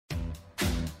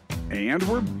And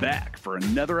we're back for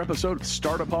another episode of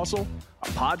Startup Hustle, a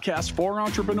podcast for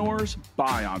entrepreneurs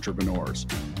by entrepreneurs.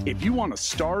 If you want to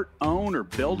start, own, or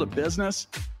build a business,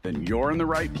 then you're in the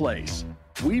right place.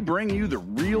 We bring you the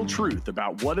real truth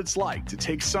about what it's like to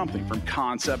take something from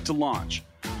concept to launch.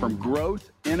 From growth,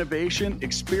 innovation,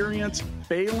 experience,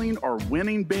 failing, or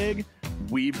winning big,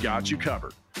 we've got you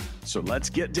covered. So let's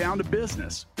get down to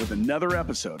business with another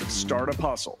episode of Startup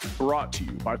Hustle, brought to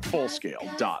you by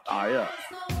Fullscale.io.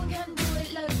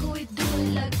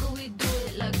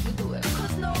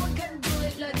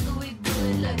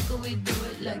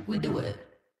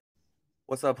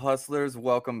 What's up, hustlers?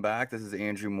 Welcome back. This is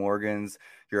Andrew Morgans,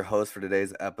 your host for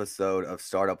today's episode of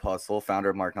Startup Hustle,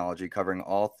 founder of Marknology, covering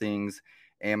all things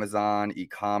Amazon,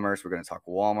 e-commerce. We're going to talk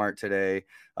Walmart today.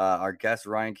 Our guest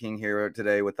Ryan King here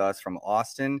today with us from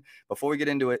Austin. Before we get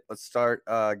into it, let's start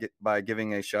by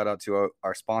giving a shout out to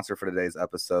our sponsor for today's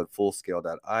episode,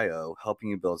 Fullscale.io, helping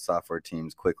you build software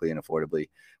teams quickly and affordably.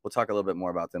 We'll talk a little bit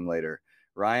more about them later.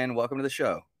 Ryan, welcome to the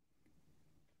show.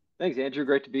 Thanks, Andrew.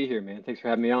 Great to be here, man. Thanks for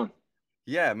having me on.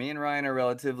 Yeah, me and Ryan are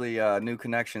relatively new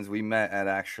connections. We met at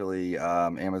actually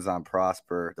Amazon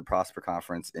Prosper, the Prosper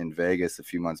conference in Vegas a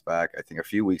few months back, I think a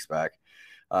few weeks back.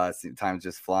 Time's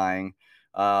just flying.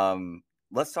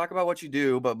 Let's talk about what you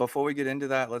do. But before we get into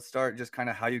that, let's start just kind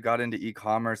of how you got into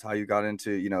e-commerce, how you got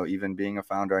into, even being a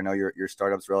founder. I know your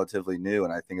startup's relatively new,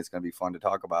 and I think it's going to be fun to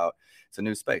talk about. It's a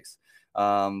new space.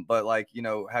 But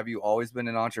have you always been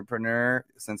an entrepreneur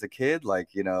since a kid?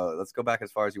 Let's go back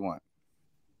as far as you want.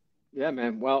 Yeah,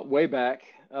 man. Well, way back,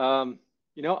 I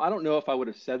don't know if I would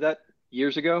have said that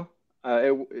years ago.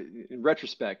 In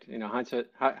retrospect,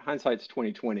 hindsight's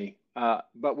 2020.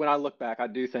 But when I look back, I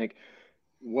do think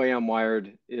the way I'm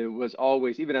wired, it was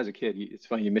always, even as a kid, it's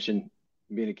funny you mentioned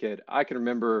being a kid. I can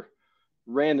remember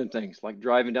random things like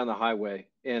driving down the highway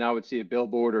and I would see a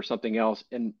billboard or something else.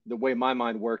 And the way my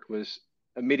mind worked was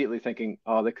immediately thinking,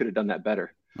 oh, they could have done that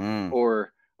better.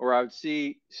 Or I would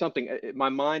see something in my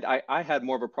mind. I had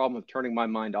more of a problem of turning my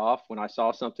mind off when I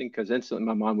saw something, because instantly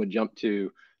my mind would jump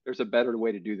to, there's a better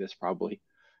way to do this probably.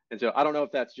 And so I don't know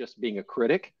if that's just being a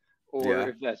critic or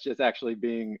if that's just actually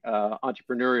being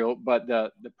entrepreneurial, but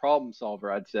the problem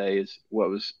solver, I'd say, is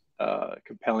what was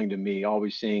compelling to me,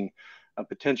 always seeing a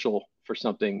potential for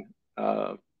something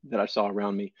that I saw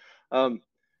around me. I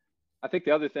think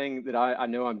the other thing that I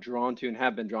know I'm drawn to and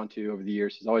have been drawn to over the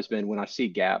years has always been when I see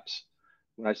gaps.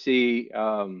 When I see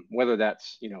whether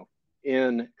that's,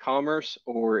 in commerce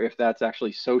or if that's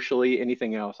actually socially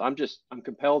anything else, I'm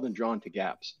compelled and drawn to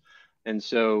gaps. And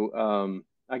so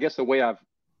I guess the way I've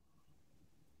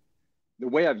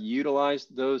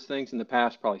utilized those things in the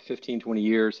past, probably 15, 20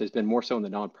 years, has been more so on the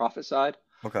nonprofit side.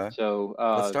 Okay. So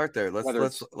let's start there.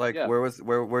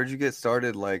 Where'd you get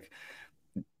started? What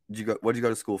did you go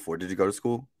to school for? Did you go to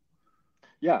school?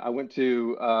 Yeah, I went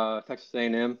to Texas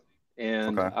A&M.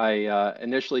 And okay. I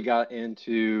initially got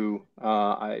into,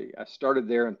 I started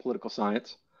there in political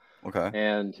science. Okay.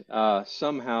 And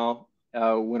somehow,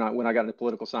 when I got into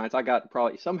political science, I got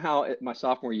probably somehow my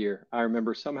sophomore year, I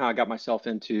remember somehow I got myself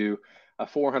into a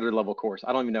 400 level course.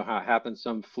 I don't even know how it happened,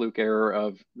 some fluke error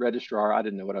of registrar. I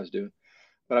didn't know what I was doing.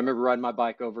 But I remember riding my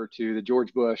bike over to the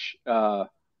George Bush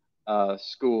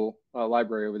school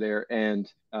library over there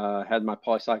and had my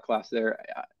poli-sci class there.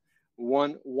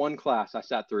 One class I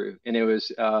sat through, and it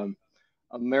was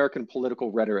American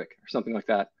political rhetoric or something like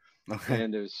that. Okay.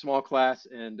 And it was a small class,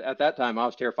 and at that time I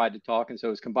was terrified to talk, and so it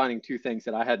was combining two things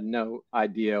that I had no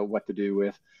idea what to do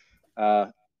with.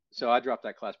 So I dropped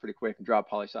that class pretty quick and dropped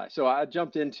poli-sci. So I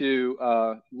jumped into,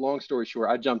 long story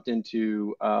short, took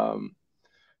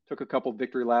a couple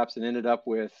victory laps and ended up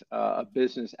with a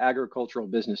agricultural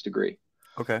business degree.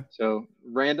 Okay. So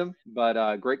random,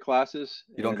 but great classes.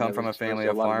 You don't come from a family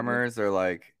of farmers or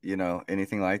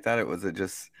anything like that? Was it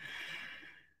just,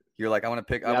 you're like, I want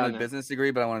a business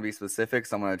degree, but I want to be specific.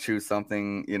 So I'm going to choose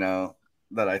something,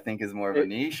 that I think is more of a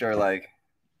niche, or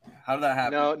how did that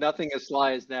happen? No, nothing as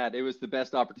sly as that. It was the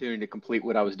best opportunity to complete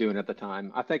what I was doing at the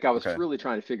time. I think I was really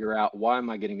trying to figure out, why am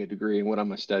I getting a degree and what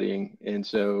am I studying? And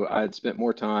so I had spent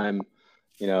more time,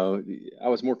 I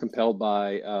was more compelled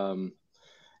by,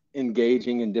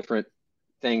 engaging in different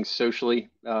things socially,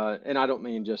 and I don't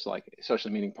mean just like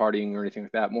socially meaning partying or anything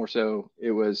like that. More so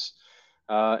it was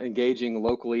engaging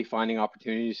locally, finding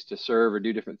opportunities to serve or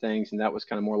do different things, and that was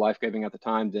kind of more life-giving at the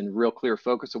time than real clear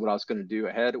focus of what I was going to do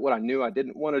ahead. What I knew I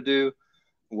didn't want to do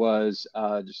was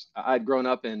I'd grown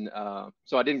up in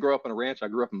so I didn't grow up on a ranch. I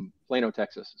grew up in Plano,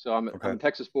 Texas. So I'm a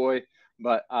Texas boy,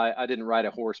 but I didn't ride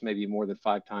a horse maybe more than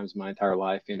 5 times my entire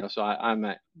life, so I'm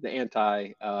the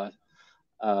anti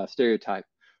stereotype.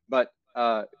 But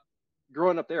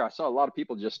growing up there, I saw a lot of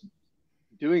people just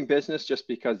doing business just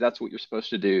because that's what you're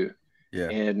supposed to do, Yeah.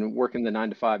 and working the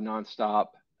 9 to 5 nonstop,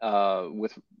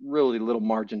 with really little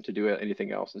margin to do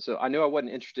anything else. And so I knew I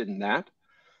wasn't interested in that.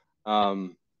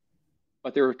 Um,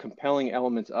 but there were compelling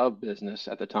elements of business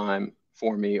at the time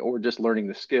for me, or just learning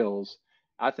the skills.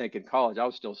 I think in college, I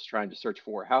was still trying to search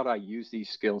for how do I use these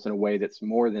skills in a way that's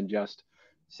more than just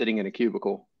sitting in a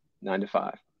cubicle 9 to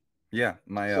 5. Yeah,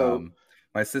 So,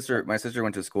 my sister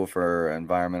went to school for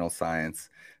environmental science.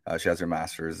 She has her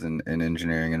master's in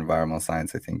engineering and environmental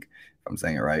science, I think, if I'm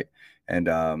saying it right. And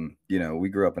you know, we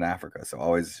grew up in Africa, so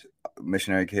always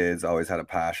missionary kids, always had a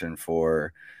passion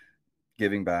for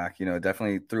giving back. You know,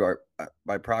 definitely through our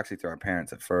by proxy through our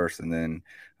parents at first, and then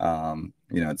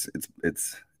you know,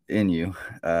 it's in you,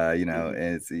 you know, mhm,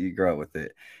 and it's you grow up with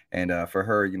it. And for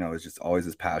her, you know, it's just always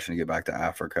this passion to get back to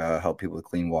Africa, help people with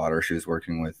clean water. She was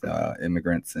working with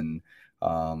immigrants in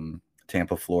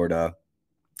Tampa, Florida,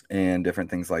 and different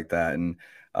things like that.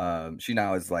 And she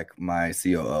now is like my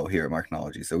COO here at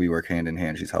Marknology. So we work hand in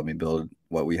hand. She's helped me build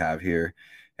what we have here.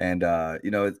 And,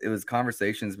 you know, it was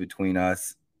conversations between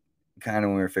us kind of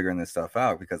when we were figuring this stuff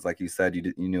out, because like you said,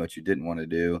 you knew what you didn't want to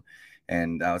do.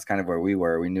 And that was kind of where we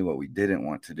were. We knew what we didn't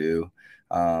want to do,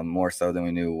 more so than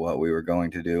we knew what we were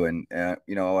going to do. And,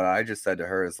 you know, what I just said to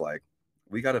her is like,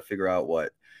 we got to figure out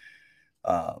what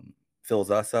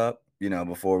fills us up, you know,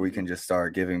 before we can just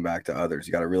start giving back to others.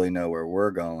 You got to really know where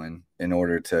we're going in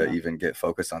order to yeah, even get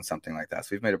focused on something like that. So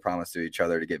we've made a promise to each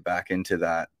other to get back into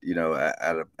that, you know,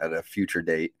 at a future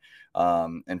date.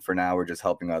 And for now, we're just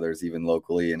helping others, even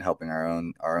locally, and helping our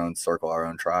own circle, our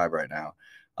own tribe right now.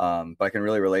 But I can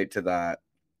really relate to that.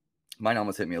 Mine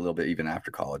almost hit me a little bit even after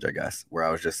college, I guess, where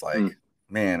I was just like, mm,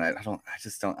 man,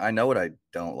 I know what I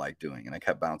don't like doing, and I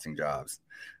kept bouncing jobs.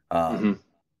 mhm.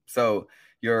 So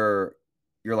you're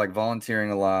like volunteering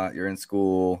a lot, you're in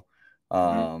school.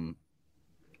 Mhm.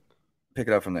 Pick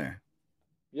it up from there.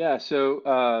 Yeah.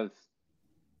 So,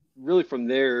 really from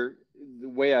there, the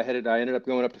way I ended up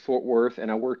going up to Fort Worth,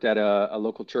 and I worked at a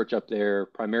local church up there,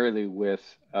 primarily with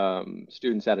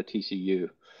students out of TCU.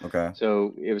 Okay.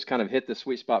 So it was kind of hit the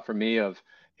sweet spot for me of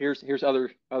here's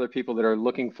other people that are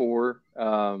looking for,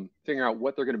 figuring out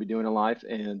what they're going to be doing in life.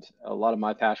 And a lot of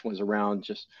my passion was around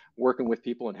just working with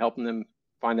people and helping them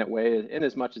find that way. And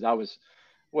as much as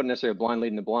wasn't necessarily a blind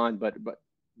leading the blind, but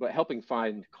helping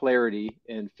find clarity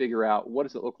and figure out what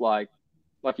does it look like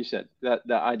you said, that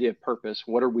idea of purpose.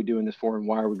 What are we doing this for, and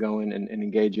why are we going and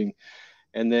engaging?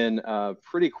 And then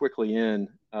pretty quickly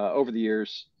over the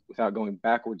years, without going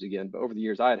backwards again, but over the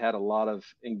years, I had a lot of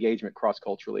engagement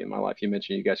cross-culturally in my life. You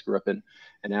mentioned you guys grew up in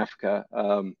Africa.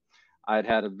 I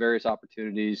had various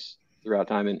opportunities throughout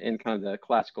time, in kind of the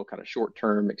classical kind of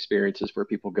short-term experiences where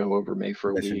people go over maybe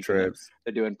for a Mission week and trips.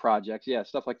 they're doing projects, yeah,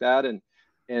 stuff like that.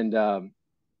 And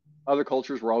other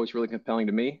cultures were always really compelling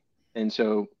to me. And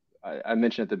so I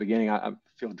mentioned at the beginning, I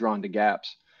feel drawn to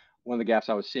gaps. One of the gaps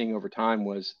I was seeing over time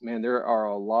was, man, there are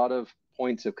a lot of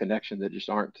points of connection that just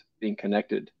aren't being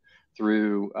connected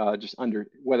through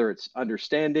whether it's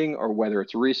understanding, or whether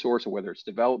it's resource, or whether it's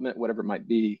development, whatever it might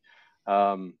be.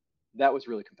 That was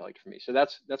really compelling for me. So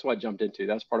that's why I jumped into.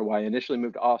 That's part of why I initially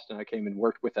moved to Austin. I came and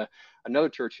worked with another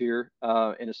church here,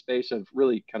 in a space of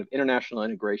really kind of international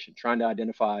integration, trying to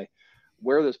identify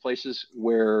where are those places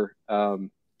where,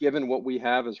 given what we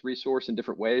have as resource in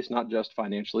different ways, not just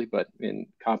financially, but in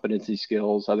competency,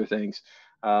 skills, other things,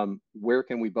 where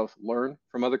can we both learn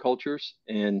from other cultures,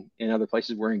 and in other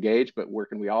places we're engaged, but where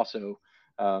can we also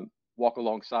walk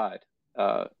alongside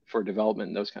for development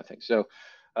and those kind of things. So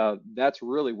that's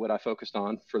really what I focused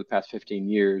on for the past 15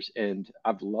 years, and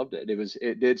I've loved it.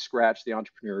 It did scratch the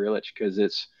entrepreneurial itch, because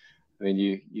I mean,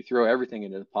 you throw everything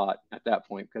into the pot at that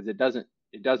point, because it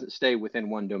doesn't stay within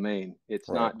one domain. It's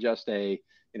Right. not just a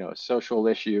social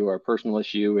issue or a personal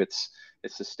issue. It's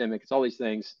systemic. It's all these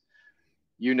things,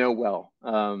 well.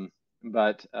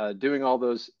 But doing all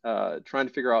those, trying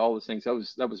to figure out all those things,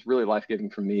 that was really life giving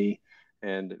for me,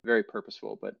 and very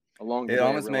purposeful. But along the It way, I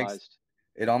almost makes realized,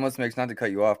 it almost makes, not to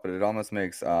cut you off, but it almost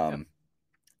makes yeah,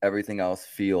 everything else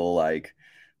feel like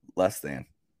less than,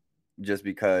 just mm,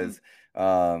 because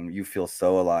you feel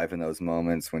so alive in those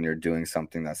moments when you're doing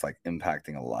something that's like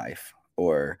impacting a life.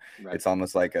 Or right, it's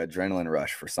almost like adrenaline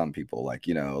rush for some people, like,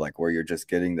 you know, like where you're just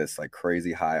getting this like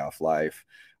crazy high off life.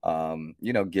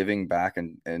 You know, giving back,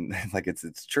 and like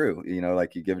it's true, you know,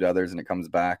 like you give to others and it comes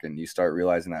back, and you start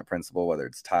realizing that principle, whether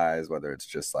it's ties, whether it's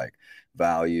just like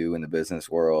value in the business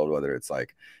world, whether it's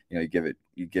like, you know, you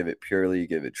give it purely, you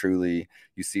give it truly,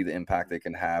 you see the impact they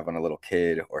can have on a little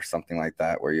kid or something like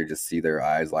that, where you just see their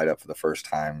eyes light up for the first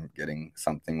time getting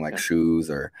something like yeah,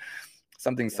 shoes or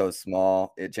something yeah, so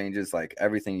small. It changes like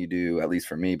everything you do, at least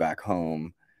for me back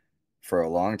home. for a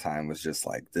long time was just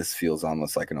like, this feels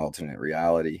almost like an alternate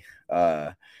reality,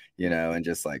 and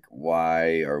just like,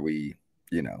 why are we,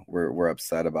 we're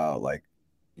upset about like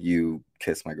you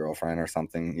kiss my girlfriend or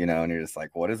something, and you're just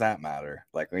like, what does that matter?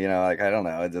 Like, like, I don't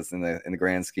know. It's just in the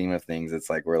grand scheme of things, it's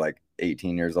like, we're like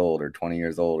 18 years old or 20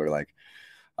 years old, or like,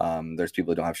 there's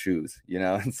people who don't have shoes,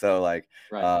 and so like,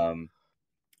 Right.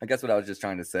 I guess what I was just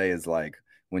trying to say is like,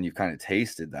 when you've kind of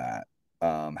tasted that,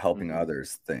 helping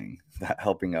others thing,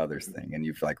 and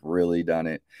you've like really done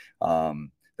it,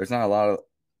 there's not a lot of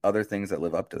other things that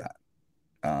live up to that.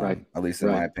 Right. At least in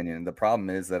my opinion. The problem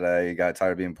is that I got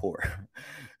tired of being poor,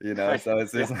 Right. so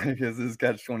it's just like, this is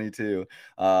catch-22,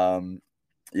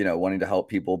 wanting to help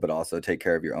people, but also take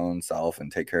care of your own self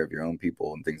and take care of your own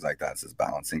people and things like that. It's this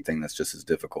balancing thing that's just as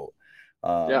difficult.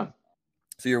 Yeah.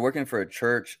 So you're working for a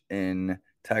church in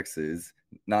Texas,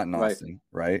 not in Right. Austin,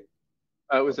 right?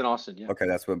 It was in Austin. Yeah. Okay,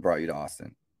 that's what brought you to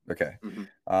Austin. Okay.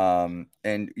 Mm-hmm.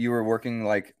 And you were working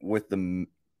like with the,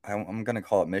 I'm going to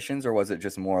call it missions, or was it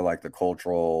just more like the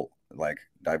cultural, like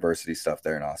diversity stuff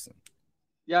there in Austin?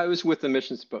 Yeah, it was with the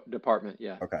missions department.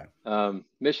 Yeah. Okay.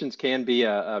 Missions can be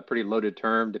a pretty loaded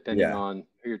term depending Yeah. on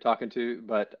who you're talking to,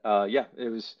 but yeah,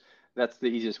 that's the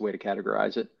easiest way to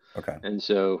categorize it. Okay. And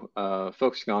so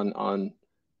focusing on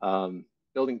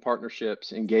building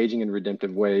partnerships, engaging in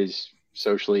redemptive ways,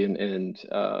 socially and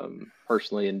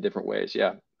personally in different ways.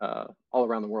 Yeah, all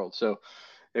around the world. So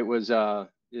it was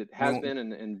it has been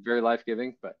and very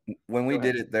life-giving. But when we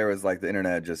did it, there was like the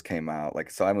internet just came out.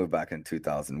 Like, so I moved back in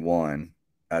 2001,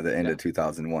 at the end of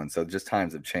 2001. So just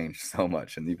times have changed so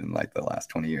much, and even like the last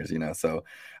 20 years, So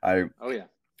I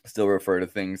still refer to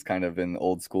things kind of in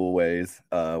old school ways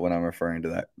when I'm referring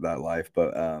to that life.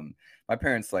 But my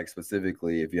parents, like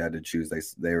specifically, if you had to choose,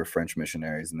 they were French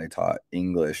missionaries, and they taught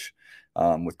English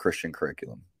with Christian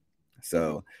curriculum.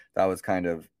 So that was kind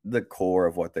of the core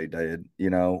of what they did,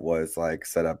 was like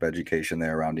set up education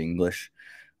there around English,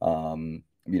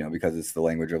 because it's the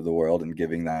language of the world, and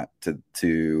giving that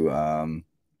to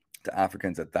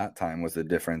Africans at that time was the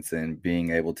difference in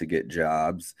being able to get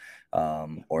jobs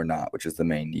or not, which is the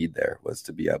main need there, was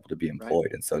to be able to be employed.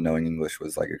 Right. And so knowing English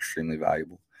was like extremely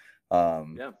valuable.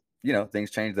 Things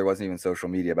changed. There wasn't even social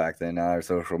media back then. Now there's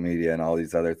social media and all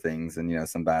these other things, and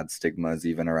some bad stigmas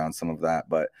even around some of that.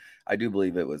 But I do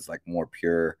believe it was like more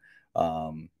pure,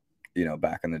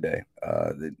 back in the day.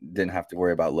 They didn't have to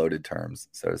worry about loaded terms,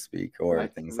 so to speak, or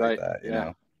things like that. You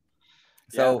know.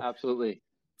 So yeah, absolutely.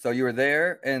 So you were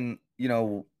there, and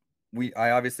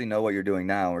I obviously know what you're doing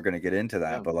now. We're going to get into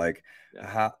that, but like,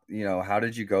 how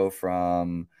did you go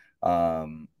from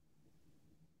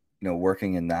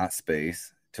working in that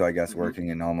space to, I guess, working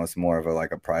in almost more of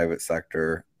a private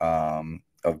sector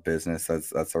of business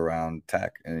that's around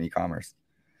tech and e-commerce?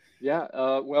 Yeah,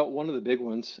 well, one of the big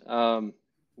ones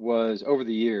was, over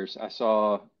the years, I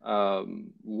saw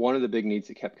one of the big needs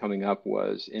that kept coming up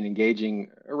was in engaging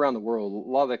around the world. A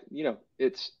lot of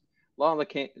it's a lot of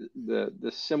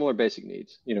the similar basic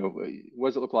needs. What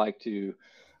does it look like to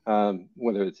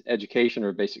whether it's education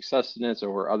or basic sustenance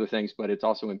or other things, but it's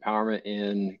also empowerment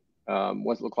in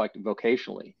what does it look like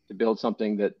vocationally to build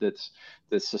something that's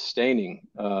sustaining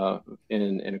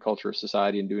in a culture or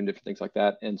society, and doing different things like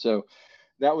that. And so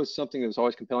that was something that was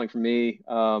always compelling for me,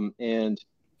 and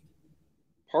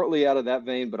partly out of that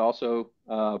vein, but also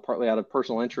partly out of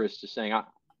personal interest, just saying,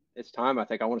 it's time. I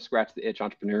think I want to scratch the itch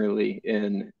entrepreneurially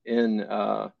in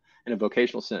a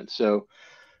vocational sense. So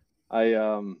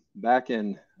I back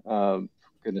in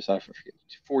goodness, I forget,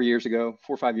 4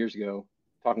 or 5 years ago,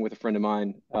 talking with a friend of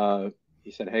mine,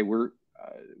 he said, "Hey,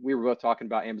 we were both talking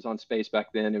about Amazon Space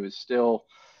back then. It was still."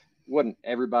 Wasn't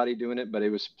everybody doing it, but it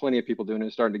was plenty of people doing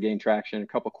it, starting to gain traction. A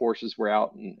couple of courses were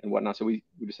out and whatnot. So we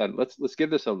decided, let's give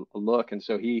this a look. And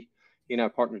so he and I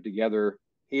partnered together.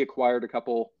 He acquired a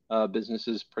couple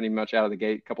businesses pretty much out of the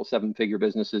gate, a couple 7-figure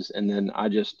businesses. And then I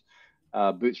just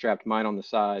bootstrapped mine on the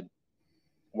side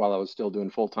while I was still doing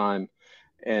full time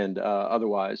and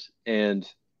otherwise, and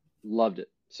loved it.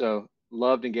 So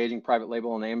loved engaging private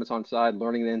label on the Amazon side,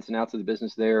 learning the ins and outs of the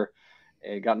business there,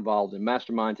 and got involved in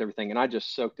masterminds, everything. And I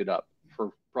just soaked it up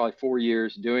for probably 4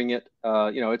 years doing it.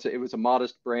 It was a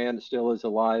modest brand. It still is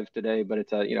alive today, but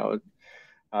it's a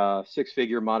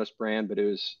 6-figure modest brand, but it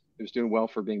was doing well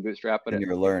for being bootstrapped. But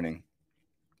you're learning.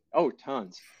 Oh,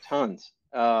 tons.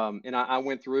 And I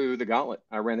went through the gauntlet.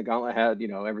 I ran the gauntlet, had,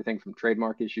 everything from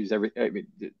trademark issues,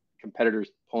 competitors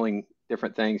pulling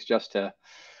different things, just to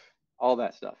all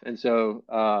that stuff. And so,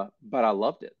 but I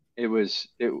loved it.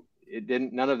 It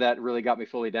didn't, none of that really got me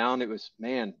fully down. It was,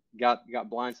 man, got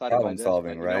blindsided by this.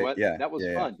 Solving, right? That was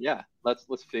fun. Yeah. Let's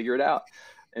figure it out.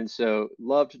 And so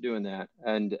loved doing that.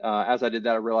 And as I did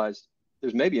that, I realized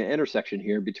there's maybe an intersection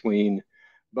here between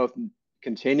both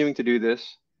continuing to do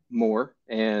this more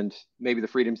and maybe the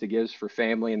freedoms it gives for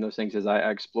family and those things as I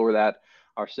explore that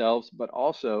ourselves, but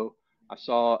also I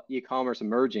saw e-commerce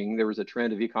emerging. There was a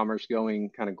trend of e-commerce going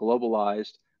kind of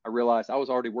globalized. I realized I was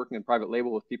already working in private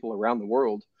label with people around the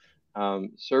world,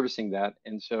 servicing that.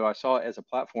 And so I saw it as a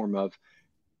platform of,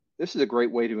 this is a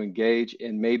great way to engage,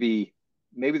 and maybe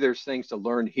there's things to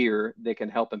learn here that can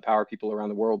help empower people around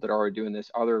the world that are already doing this.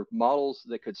 Are there models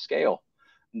that could scale,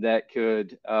 that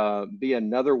could be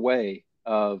another way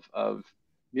of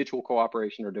mutual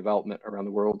cooperation or development around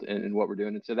the world in what we're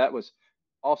doing? And so that was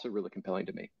also really compelling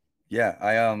to me. Yeah,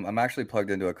 I'm actually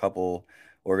plugged into a couple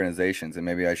organizations, and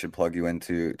maybe I should plug you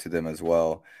into them as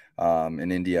well.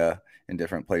 In India, in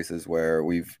different places where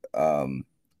we've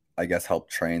I guess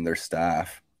helped train their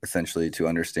staff essentially to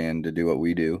understand to do what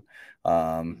we do.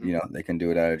 You know, they can do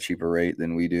it at a cheaper rate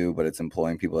than we do, but it's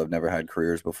employing people that have never had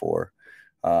careers before.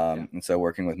 And so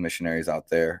working with missionaries out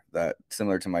there, that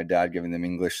similar to my dad, giving them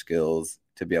English skills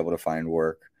to be able to find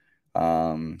work.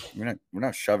 We're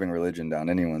not shoving religion down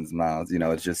anyone's mouths. You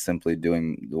know, it's just simply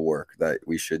doing the work that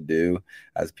we should do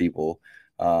as people.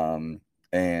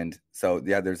 And so,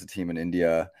 yeah, there's a team in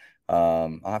India.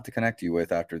 I'll have to connect you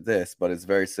with after this, but it's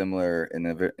very similar in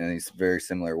a very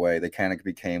similar way. They kind of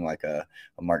became like a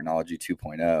Marknology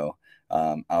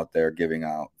 2.0 out there, giving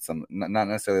out some, not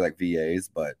necessarily like VAs,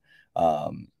 but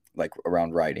like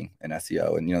around writing and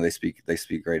SEO. And, you know, they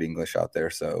speak great English out there.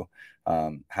 So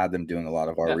had them doing a lot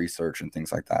of our research and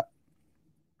things like that.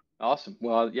 Awesome.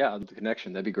 Well, yeah, the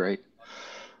connection, that'd be great.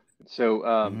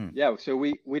 So, yeah, so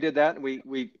we did that, and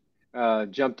we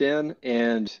jumped in,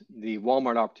 and the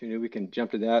Walmart opportunity, we can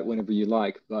jump to that whenever you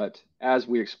like. But as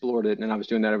we explored it, and I was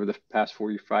doing that over the past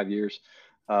 4 or 5 years,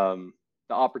 the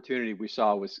opportunity we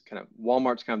saw was kind of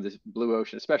Walmart's kind of this blue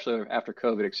ocean, especially after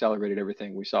COVID accelerated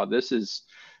everything. We saw this is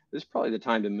probably the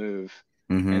time to move,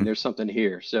 and there's something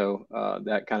here. So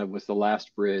that kind of was the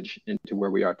last bridge into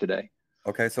where we are today.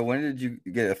 Okay, so when did you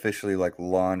get officially like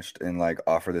launched and like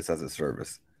offer this as a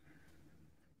service?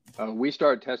 We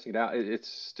started testing it out. It's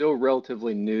still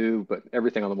relatively new, but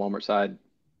everything on the Walmart side,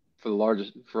 for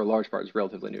a large part, is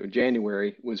relatively new.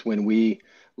 January was when we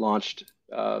launched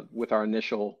with our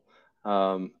initial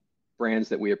brands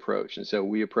that we approached, and so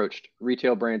we approached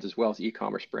retail brands as well as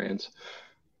e-commerce brands,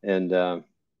 and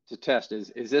to test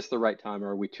is this the right time?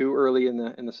 Are we too early in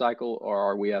the cycle, or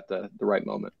are we at the right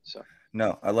moment? So.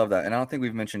 No, I love that, and I don't think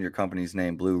we've mentioned your company's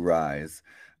name, Blue Rise.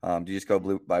 Do you just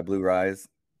go by Blue Rise?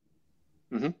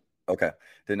 Okay.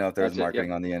 Didn't know if there was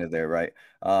marketing on the end of there, right?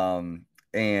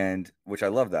 And which I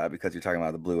love that, because you're talking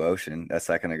about the blue ocean a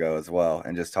second ago as well,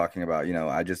 and just talking about, you know,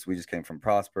 we just came from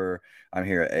Prosper. I'm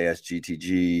here at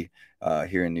ASGTG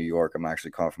here in New York. I'm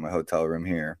actually calling from my hotel room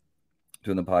here,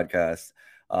 doing the podcast.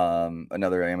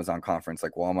 Another Amazon conference,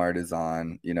 like Walmart is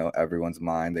on, you know, everyone's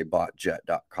mind. They bought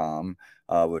Jet.com,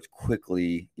 which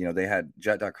quickly, you know, they had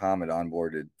Jet.com had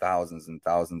onboarded thousands and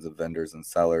thousands of vendors and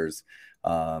sellers.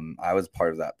 I was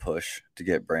part of that push to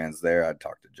get brands there. I'd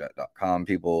talked to Jet.com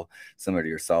people similar to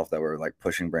yourself that were like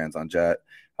pushing brands on Jet,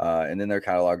 and then their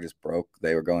catalog just broke.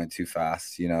 They were going too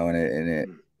fast, you know,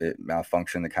 and it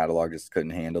malfunctioned. The catalog just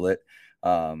couldn't handle it.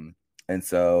 And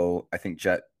so I think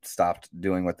Jet stopped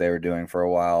doing what they were doing for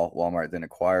a while. Walmart then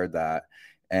acquired that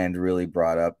and really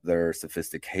brought up their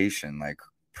sophistication like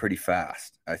pretty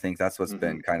fast. I think that's what's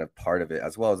been kind of part of it,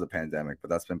 as well as the pandemic, but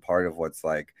that's been part of what's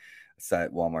like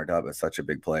set Walmart up as such a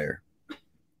big player.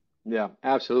 Yeah,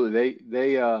 absolutely.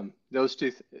 They those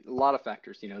two, a lot of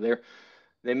factors, you know,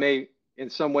 they may, in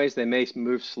some ways they may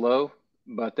move slow,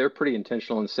 but they're pretty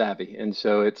intentional and savvy. And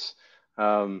so it's,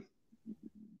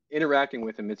 interacting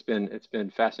with them, it's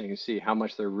been fascinating to see how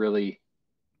much they're really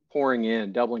pouring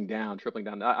in, doubling down, tripling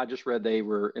down. I just read they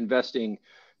were investing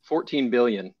 $14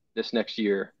 billion this next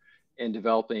year in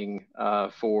developing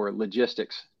for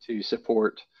logistics to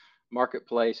support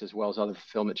marketplace as well as other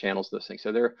fulfillment channels. Those things.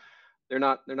 So they're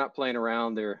not playing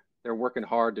around. They're working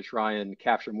hard to try and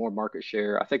capture more market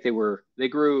share. I think they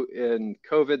grew in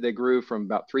COVID. They grew from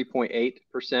about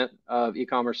 3.8% of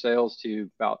e-commerce sales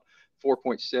to about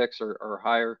 4.6 or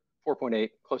higher,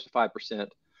 4.8, close to 5%.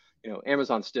 You know,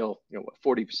 Amazon's still, you know,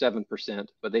 47%,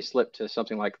 but they slipped to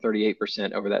something like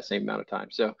 38% over that same amount of time.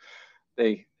 So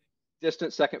they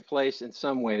distant second place in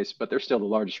some ways, but they're still the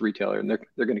largest retailer, and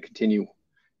they're going to continue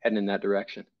heading in that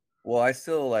direction. Well, I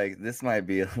still like, this might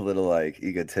be a little like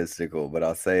egotistical, but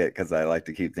I'll say it because I like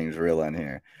to keep things real on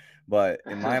here. But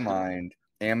in my mind,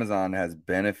 Amazon has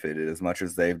benefited, as much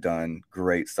as they've done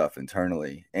great stuff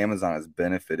internally. Amazon has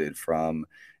benefited from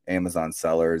Amazon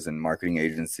sellers and marketing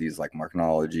agencies like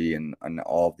Marknology and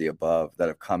all of the above that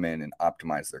have come in and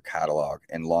optimized their catalog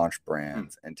and launched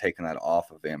brands and taken that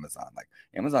off of Amazon. Like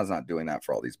Amazon's not doing that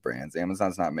for all these brands.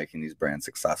 Amazon's not making these brands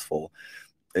successful.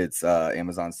 It's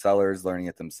Amazon sellers learning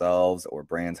it themselves, or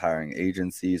brands hiring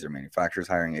agencies, or manufacturers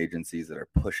hiring agencies that are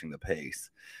pushing the pace.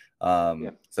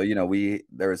 So, you know,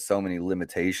 there was so many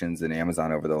limitations in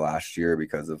Amazon over the last year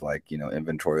because of, like, you know,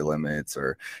 inventory limits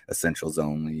or essentials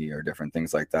only or different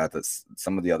things like that, that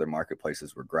some of the other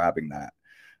marketplaces were grabbing that.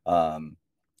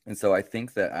 And so I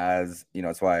think that, as you know,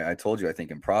 that's why I told you, I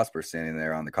think in Prosper, standing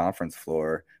there on the conference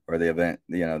floor or the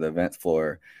event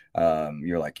floor,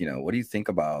 you're like, you know, what do you think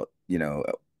about, you know,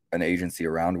 an agency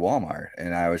around Walmart?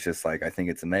 And I was just like, I think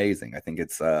it's amazing. I think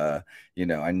it's, you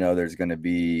know, I know there's going to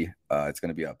be, it's going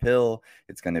to be uphill.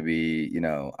 It's going to be, you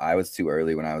know, I was too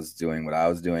early when I was doing what I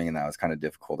was doing, and that was kind of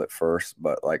difficult at first,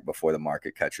 but like before the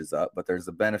market catches up. But there's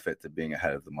a benefit to being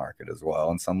ahead of the market as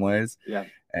well in some ways. Yeah.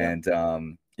 And,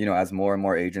 you know, as more and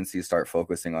more agencies start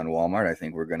focusing on Walmart, I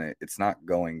think it's not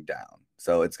going down.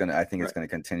 So I think it's going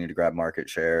to continue to grab market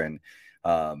share. And,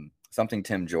 something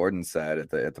Tim Jordan said at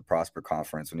the Prosper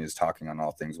conference when he was talking on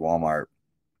all things Walmart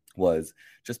was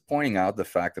just pointing out the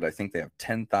fact that I think they have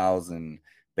 10,000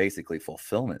 basically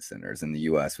fulfillment centers in the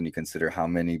US when you consider how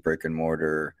many brick and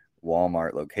mortar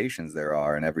Walmart locations there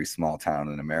are in every small town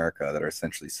in America that are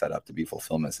essentially set up to be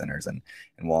fulfillment centers. And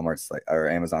Walmart's or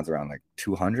Amazon's around like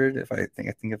 200, if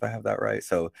I have that right.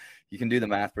 So you can do the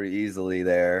math pretty easily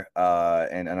there,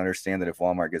 and understand that if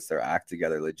Walmart gets their act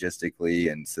together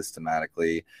logistically and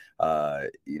systematically,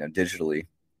 you know, digitally,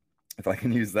 if I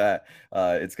can use that,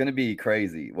 it's going to be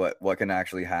crazy what can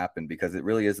actually happen, because it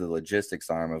really is the logistics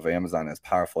arm of Amazon, as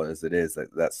powerful as it is,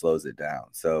 that slows it down.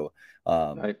 So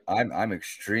I'm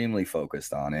extremely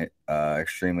focused on it,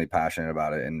 extremely passionate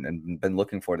about it, and been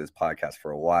looking forward to this podcast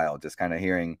for a while, just kind of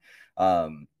hearing.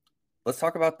 Let's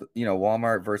talk about you know,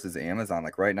 Walmart versus Amazon.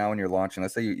 Like right now when you're launching,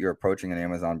 let's say you're approaching an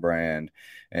Amazon brand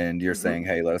and you're saying,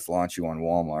 hey, let us launch you on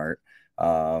Walmart.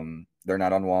 They're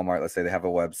not on Walmart. Let's say they have a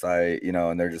website, you know,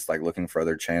 and they're just like looking for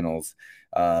other channels.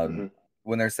 When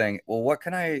they're saying, well, what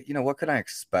can I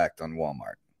expect on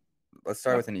Walmart? Let's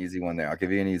start with an easy one there. I'll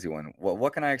give you an easy one.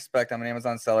 What can I expect? I'm an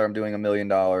Amazon seller. I'm doing $1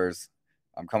 million.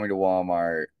 I'm coming to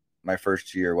Walmart. My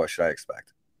first year. What should I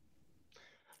expect?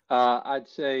 I'd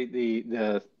say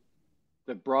the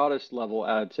broadest level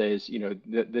I'd say is, you know,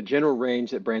 the general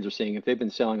range that brands are seeing if they've been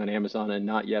selling on Amazon and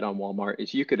not yet on Walmart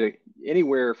is you could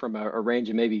anywhere from a range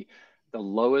of maybe the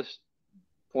lowest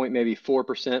point, maybe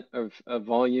 4% of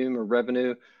volume or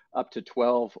revenue, up to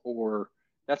 12, or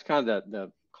that's kind of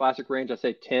the classic range. I'd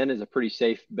say 10 is a pretty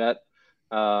safe bet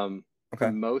for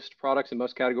most products in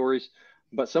most categories,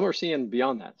 but some are seeing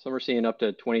beyond that. Some are seeing up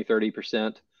to 20,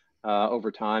 30%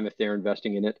 over time if they're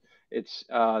investing in it. It's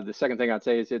the second thing I'd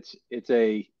say is it's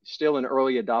still an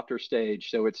early adopter stage,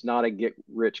 so it's not a get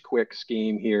rich quick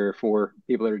scheme here for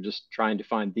people that are just trying to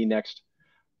find the next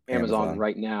Amazon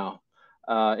right now.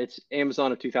 It's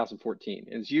Amazon of 2014.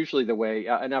 And it's usually the way,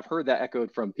 and I've heard that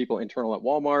echoed from people internal at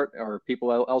Walmart or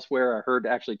people elsewhere. I heard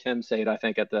actually Tim say it, I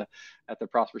think, at the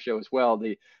Prosper show as well.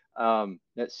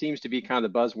 That seems to be kind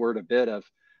of the buzzword a bit of,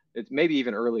 it's maybe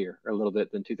even earlier a little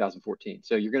bit than 2014.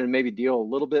 So you're going to maybe deal a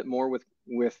little bit more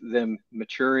with them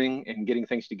maturing and getting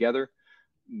things together.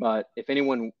 But if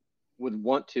anyone would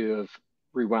want to have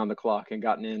rewound the clock and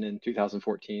gotten in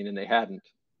 2014 and they hadn't,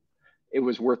 it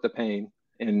was worth the pain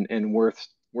and worth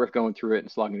going through it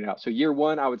and slogging it out. So year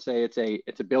one, I would say it's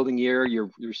a building year. You're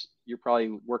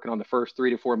probably working on the first 3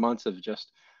 to 4 months of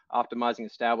just optimizing,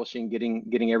 establishing,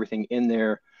 getting everything in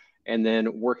there, and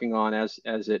then working on as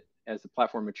the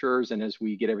platform matures and as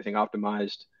we get everything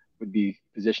optimized, would be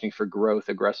positioning for growth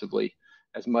aggressively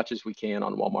as much as we can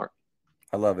on Walmart.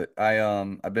 I love it.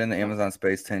 I've been in the Amazon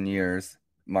space 10 years.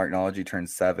 Marknology turned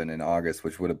 7 in August,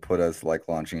 which would have put us like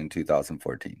launching in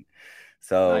 2014.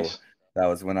 So nice. That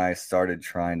was when I started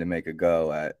trying to make a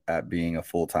go at being a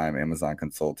full-time Amazon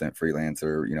consultant,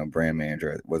 freelancer, you know, brand manager.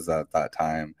 It was at that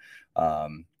time.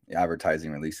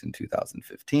 Advertising released in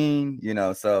 2015, you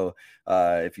know, so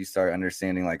if you start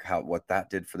understanding like what that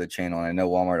did for the channel, and I know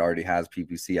Walmart already has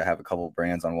PPC. I have a couple of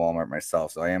brands on Walmart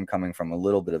myself, so I am coming from a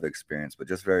little bit of experience, but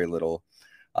just very little.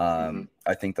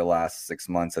 I think the last 6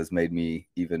 months has made me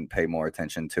even pay more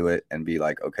attention to it and be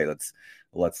like, okay,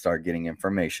 let's start getting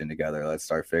information together. Let's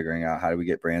start figuring out how do we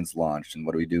get brands launched and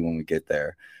what do we do when we get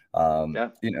there. You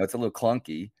know, it's a little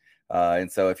clunky. And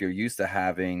so if you're used to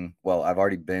having, well, I've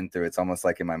already been through, it's almost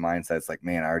like in my mindset, it's like,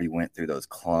 man, I already went through those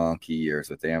clunky years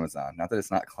with Amazon. Not that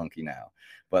it's not clunky now,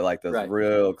 but like those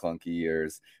real clunky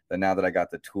years, that now that I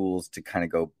got the tools to kind of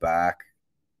go back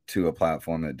to a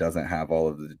platform that doesn't have all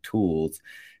of the tools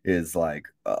is like,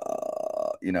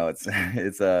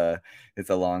 it's a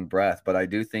long breath. But I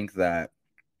do think that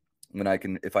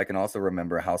if I can also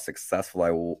remember how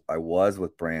successful I was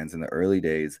with brands in the early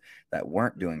days that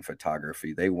weren't doing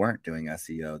photography, they weren't doing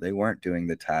SEO, they weren't doing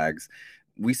the tags.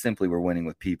 We simply were winning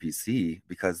with PPC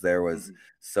because there was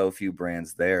so few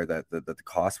brands there that the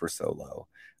costs were so low.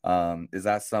 Is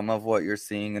that some of what you're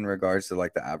seeing in regards to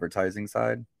like the advertising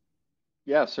side?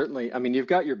 Yeah, certainly. I mean, you've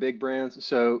got your big brands.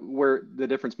 So where the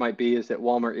difference might be is that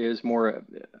Walmart is more,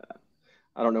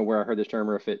 I don't know where I heard this term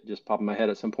or if it just popped in my head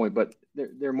at some point, but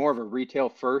they're more of a retail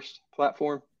first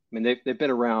platform. I mean, they've been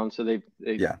around, so they've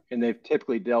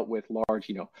typically dealt with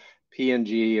large,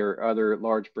 P&G or other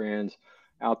large brands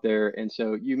out there. And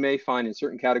so you may find in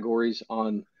certain categories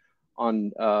on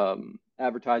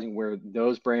advertising where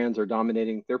those brands are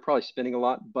dominating, they're probably spending a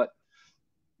lot. But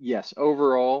yes,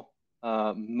 overall,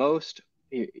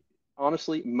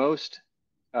 honestly, most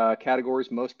categories,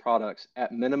 most products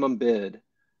at minimum bid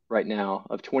right now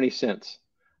of 20 cents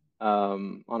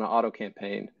on an auto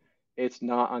campaign, it's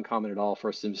not uncommon at all for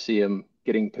us to see them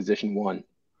getting position one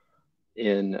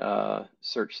in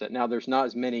search set. Now, there's not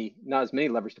as many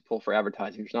levers to pull for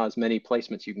advertising. There's not as many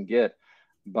placements you can get,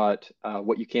 but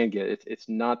what you can get, it's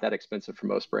not that expensive for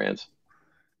most brands.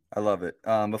 I love it.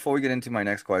 Before we get into my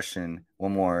next question,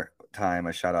 one more time,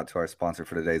 a shout out to our sponsor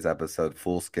for today's episode,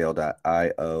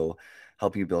 Fullscale.io,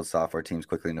 helping you build software teams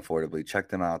quickly and affordably. Check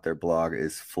them out. Their blog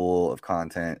is full of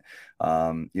content.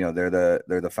 They're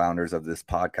the founders of this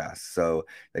podcast, so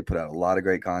they put out a lot of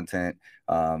great content.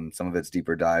 Some of it's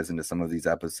deeper dives into some of these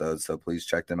episodes, so please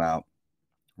check them out.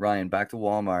 Ryan, back to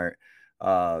Walmart.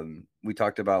 We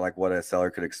talked about like what a seller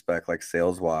could expect, like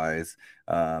sales wise.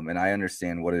 And I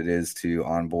understand what it is to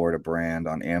onboard a brand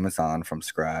on Amazon from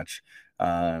scratch.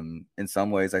 In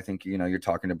some ways, I think, you're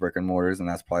talking to brick and mortars, and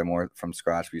that's probably more from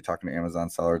scratch, but you're talking to Amazon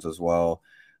sellers as well.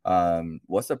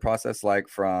 What's the process like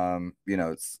from,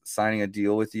 signing a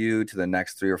deal with you to the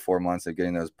next 3 or 4 months of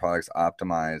getting those products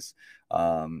optimized?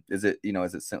 Is it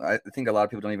I think a lot of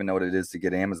people don't even know what it is to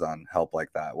get Amazon help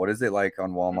like that. What is it like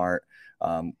on Walmart?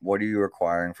 What are you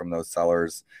requiring from those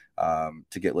sellers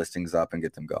to get listings up and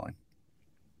get them going?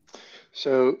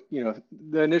 So,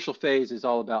 the initial phase is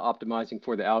all about optimizing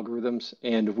for the algorithms,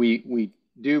 and we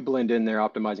do blend in there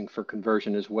optimizing for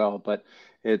conversion as well. But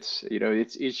it's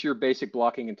your basic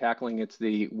blocking and tackling.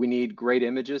 We need great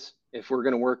images. If we're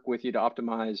going to work with you to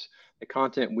optimize the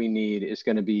content we need, is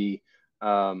going to be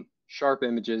sharp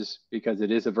images, because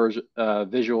it is a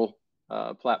visual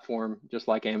platform, just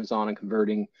like Amazon, and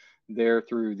converting there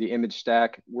through the image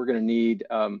stack. We're going to need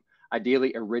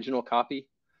ideally original copy.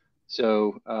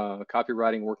 So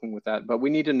copywriting, working with that, but we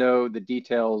need to know the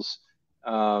details,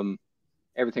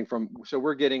 everything so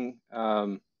we're getting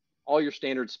all your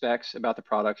standard specs about the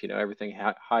product, everything,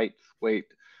 height, weight,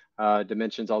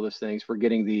 dimensions, all those things. We're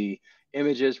getting the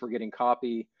images, we're getting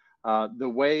copy. The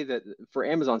way that for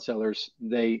Amazon sellers,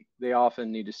 they often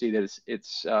need to see that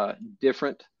it's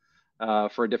different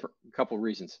for a couple of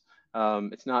reasons.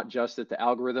 It's not just that the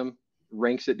algorithm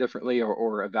ranks it differently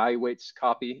or evaluates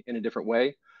copy in a different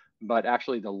way, but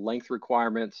actually the length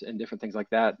requirements and different things like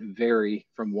that vary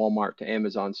from Walmart to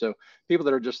Amazon. So people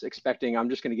that are just expecting, I'm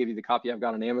just going to give you the copy I've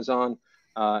got on Amazon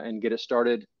and get it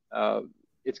started,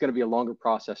 it's going to be a longer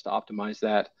process to optimize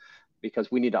that,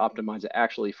 because we need to optimize it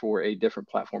actually for a different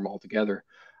platform altogether.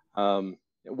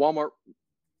 Walmart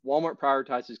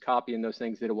prioritizes copy and those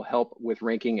things that it will help with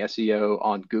ranking SEO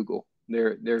on Google.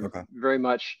 They're okay. Very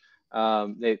much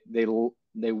they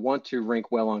want to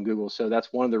rank well on Google, so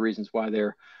that's one of the reasons why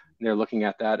they're looking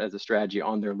at that as a strategy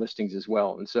on their listings as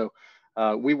well. And so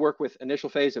we work with initial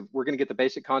phase of, we're going to get the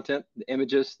basic content, the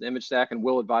images, the image stack, and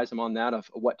we'll advise them on that of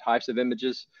what types of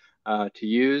images to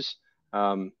use.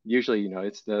 Usually,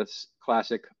 it's the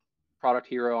classic product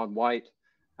hero on white,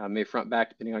 maybe front, back,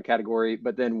 depending on category.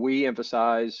 But then we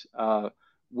emphasize,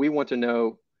 we want to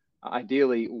know,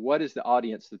 ideally, what is the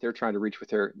audience that they're trying to reach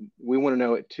with her. We want to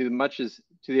know it to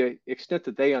the extent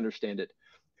that they understand it.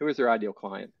 Who is their ideal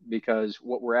client? Because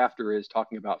what we're after is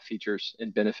talking about features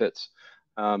and benefits.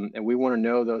 And we want to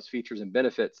know those features and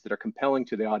benefits that are compelling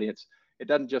to the audience. It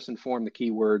doesn't just inform the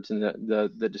keywords and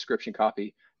the description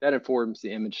copy. That informs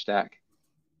the image stack.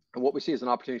 And what we see as an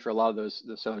opportunity for a lot of those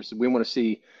sellers, we want to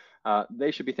see, they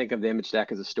should be thinking of the image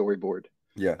stack as a storyboard.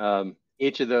 Yeah.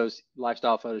 Each of those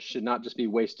lifestyle photos should not just be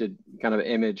wasted kind of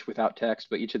image without text,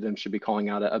 but each of them should be calling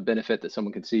out a benefit that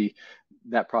someone can see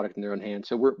that product in their own hand.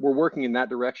 So we're working in that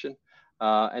direction.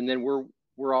 And then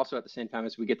we're also, at the same time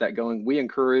as we get that going, we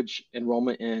encourage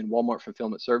enrollment in Walmart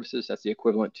Fulfillment Services. That's the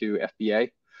equivalent to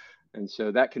FBA. And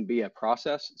so that can be a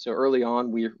process. So early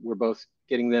on, we're both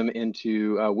getting them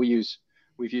into, we've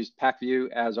used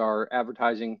PackView as our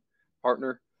advertising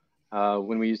partner.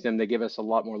 When we use them, they give us a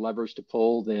lot more levers to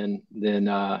pull than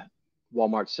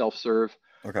Walmart self-serve.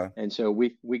 Okay. And so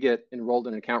we get enrolled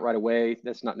in an account right away.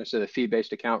 That's not necessarily a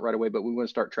fee-based account right away, but we want to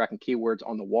start tracking keywords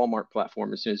on the Walmart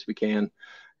platform as soon as we can.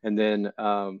 And then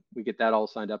we get that all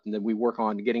signed up, and then we work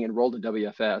on getting enrolled in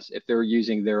WFS if they're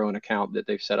using their own account that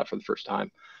they've set up for the first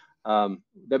time.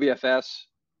 WFS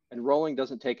enrolling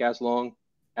doesn't take as long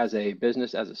as a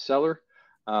business, as a seller.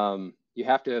 You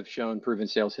have to have shown proven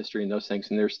sales history and those things,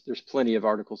 and there's plenty of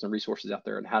articles and resources out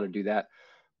there on how to do that.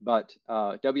 But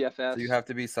WFS. So you have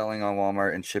to be selling on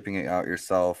Walmart and shipping it out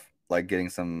yourself, like getting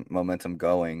some momentum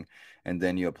going, and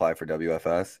then you apply for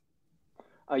WFS.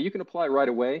 You can apply right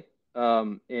away,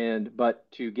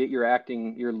 but to get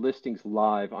your listings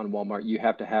live on Walmart, you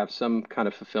have to have some kind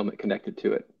of fulfillment connected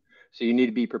to it. So you need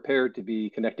to be prepared to be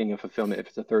connecting a fulfillment if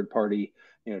it's a third party,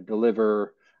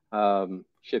 Deliver,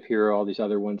 Ship Hero, all these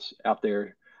other ones out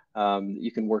there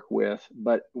you can work with.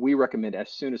 But we recommend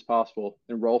as soon as possible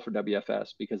enroll for WFS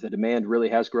because the demand really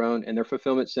has grown, and their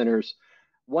fulfillment centers,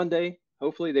 one day,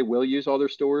 hopefully they will use all their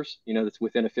stores. That's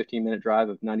within a 15-minute drive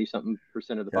of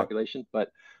 90-something% of the population.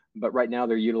 But right now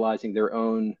they're utilizing their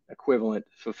own equivalent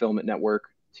fulfillment network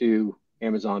to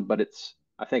Amazon. But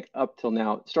I think up till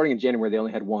now, starting in January, they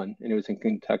only had one, and it was in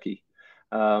Kentucky.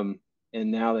 And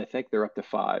now I think they're up to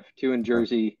 5, 2 in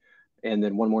Jersey, and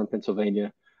then one more in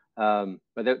Pennsylvania. But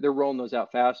they're rolling those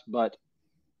out fast. But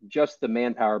just the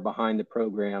manpower behind the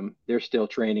program, they're still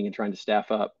training and trying to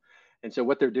staff up. And so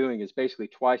what they're doing is basically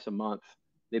twice a month,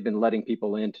 they've been letting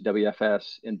people into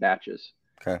WFS in batches.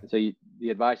 Okay. And so the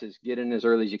advice is get in as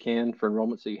early as you can for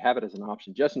enrollment so you have it as an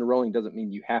option. Just enrolling doesn't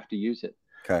mean you have to use it.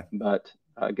 Okay. But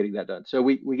getting that done. So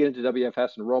we get into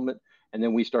WFS enrollment, and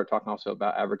then we start talking also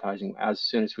about advertising as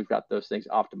soon as we've got those things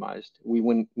optimized. We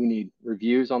need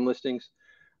reviews on listings.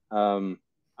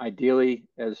 Ideally,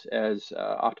 as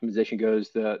optimization goes,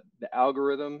 the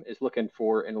algorithm is looking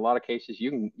for, in a lot of cases,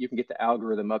 you can get the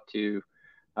algorithm up to,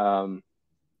 and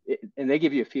they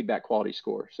give you a feedback quality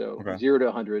score. So 0 to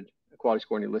 100 quality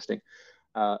score in your listing.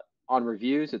 On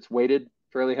reviews, it's weighted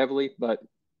fairly heavily, but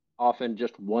often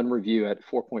just one review at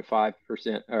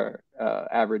 4.5% or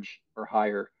average or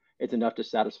higher, it's enough to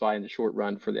satisfy in the short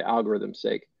run for the algorithm's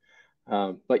sake.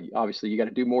 But obviously, you got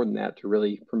to do more than that to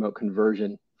really promote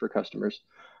conversion for customers.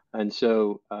 And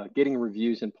so getting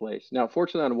reviews in place. Now,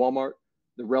 fortunately, on Walmart,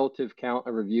 the relative count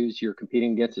of reviews you're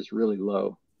competing against is really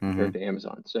low compared to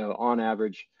Amazon. So on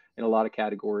average, in a lot of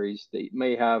categories, they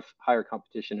may have higher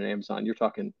competition in Amazon. You're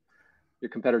talking your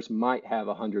competitors might have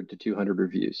 100 to 200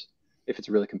 reviews if it's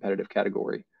a really competitive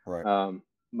category. Right.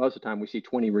 Most of the time, we see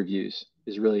 20 reviews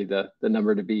is really the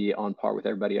number to be on par with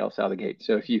everybody else out of the gate.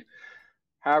 So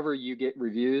however you get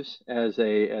reviews as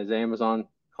Amazon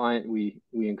client, we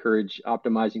encourage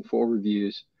optimizing for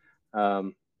reviews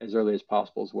as early as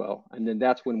possible as well. And then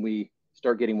that's when we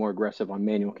start getting more aggressive on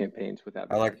manual campaigns with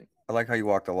advertising. I like how you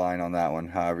walk the line on that one.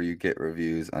 However you get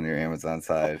reviews on your Amazon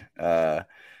side.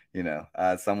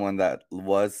 As someone that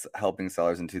was helping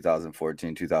sellers in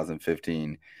 2014,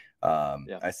 2015,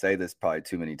 I say this probably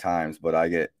too many times, but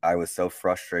I was so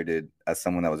frustrated as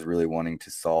someone that was really wanting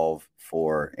to solve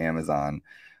for Amazon,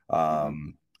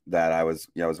 that I was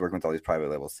working with all these private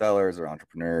label sellers or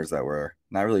entrepreneurs that were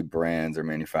not really brands or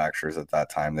manufacturers at that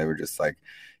time. They were just like,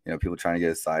 people trying to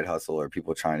get a side hustle or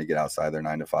people trying to get outside their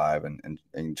 9 to 5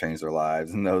 and change their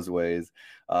lives in those ways.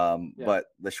 But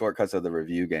the shortcuts of the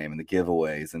review game and the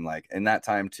giveaways, and like in that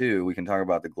time too, we can talk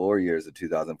about the glory years of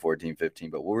 2014,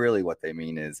 15, but really what they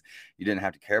mean is you didn't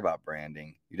have to care about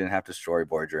branding. You didn't have to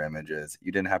storyboard your images.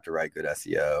 You didn't have to write good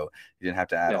SEO. You didn't have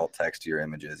to add alt text to your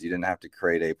images. You didn't have to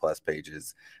create A+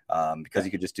 pages because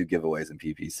you could just do giveaways in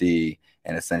PPC,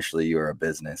 and essentially you're a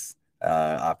business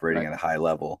operating at a high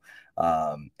level.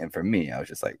 And for me, I was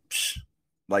just like, psh,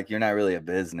 like, you're not really a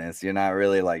business. You're not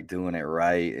really like doing it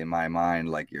right in my mind.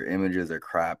 Like, your images are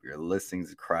crap. Your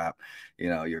listings are crap. You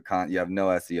have no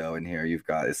SEO in here.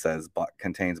 It says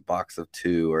contains box of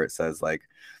 2, or it says like,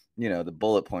 the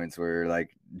bullet points were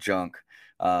like junk.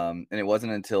 And it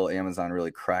wasn't until Amazon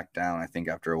really cracked down, I think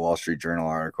after a Wall Street Journal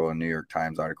article, a New York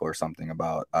Times article or something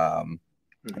about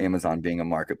Amazon being a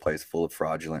marketplace full of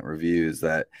fraudulent reviews,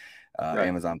 that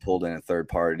Amazon pulled in a third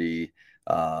party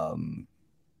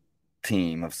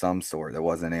team of some sort that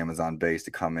wasn't Amazon based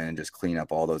to come in and just clean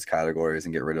up all those categories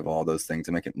and get rid of all those things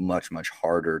and make it much, much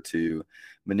harder to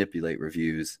manipulate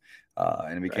reviews.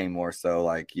 And it became more so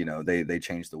like, they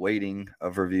changed the weighting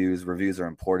of reviews. Reviews are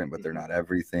important, but they're not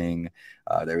everything.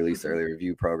 They released the early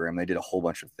review program. They did a whole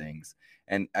bunch of things.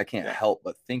 And I can't help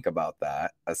but think about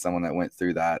that as someone that went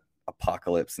through that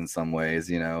apocalypse in some ways,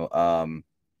 the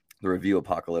review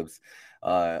apocalypse,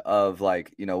 of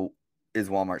like, is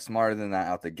Walmart smarter than that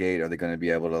out the gate? Are they going to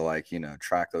be able to like,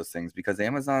 track those things? Because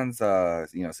Amazon's,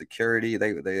 security,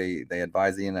 they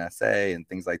advise the NSA and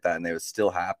things like that. And they was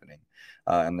still happening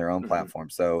on their own platform.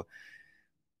 So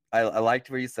I liked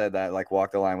where you said that, like,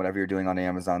 walk the line, whatever you're doing on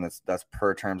Amazon, that's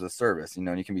per terms of service,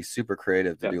 and you can be super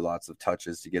creative to do lots of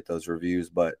touches to get those reviews.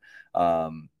 But,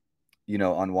 on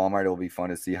Walmart, it'll be fun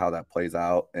to see how that plays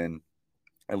out. And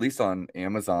at least on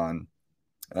Amazon,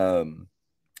 some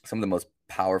of the most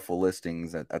powerful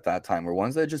listings at that time were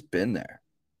ones that had just been there.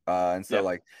 And so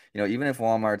like, even if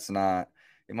Walmart's not,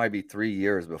 it might be 3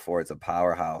 years before it's a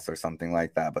powerhouse or something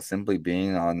like that, but simply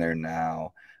being on there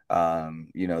now,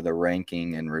 the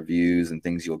ranking and reviews and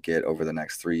things you'll get over the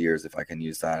next 3 years, if I can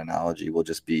use that analogy, will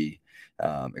just be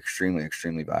extremely,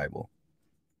 extremely valuable.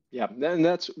 Yeah, and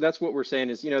that's what we're saying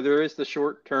is, there is the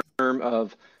short term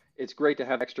of, it's great to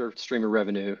have extra stream of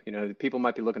revenue. People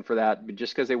might be looking for that, but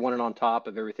just because they want it on top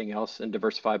of everything else and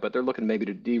diversify, but they're looking maybe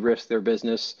to de-risk their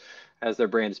business as their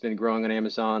brand has been growing on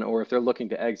Amazon, or if they're looking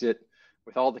to exit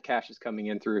with all the cash that's coming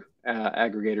in through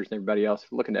aggregators and everybody else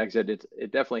looking to exit,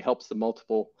 it definitely helps the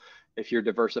multiple if you're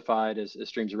diversified as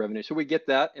streams of revenue. So we get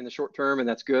that in the short term, and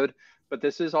that's good. But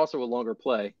this is also a longer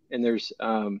play. And there's,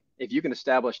 if you can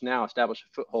establish a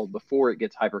foothold before it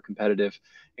gets hyper competitive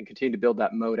and continue to build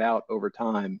that moat out over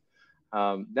time,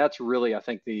 that's really, I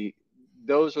think,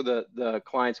 those are the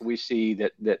clients we see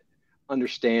that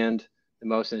understand the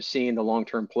most and seeing the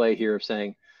long-term play here of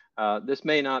saying, this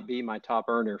may not be my top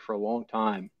earner for a long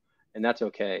time, and that's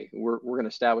okay. We're going to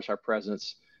establish our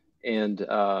presence, and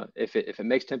if it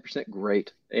makes 10%,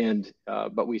 great. And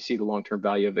but we see the long-term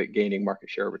value of it gaining market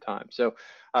share over time. So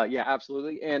yeah,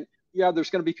 absolutely. And yeah, there's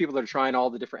going to be people that are trying all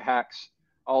the different hacks,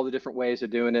 all the different ways of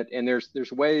doing it. And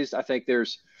there's ways, I think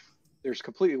there's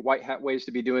completely white hat ways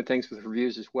to be doing things with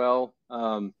reviews as well.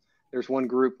 There's one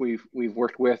group we've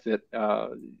worked with that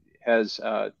has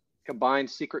combined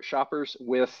secret shoppers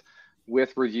with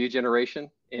review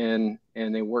generation, and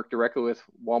they work directly with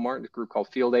Walmart, a group called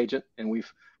Field Agent, and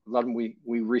we've loved them.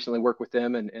 We recently worked with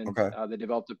them, and they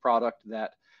developed a product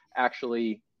that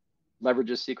actually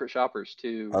leverages secret shoppers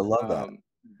to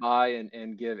buy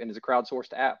and give, and it's a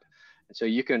crowdsourced app. And so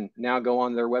you can now go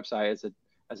on their website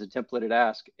as a templated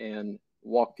ask and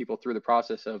walk people through the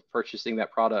process of purchasing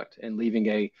that product and leaving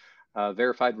a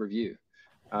verified review.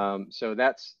 So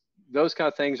those kind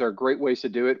of things are great ways to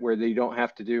do it, where you don't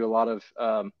have to do a lot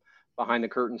of behind the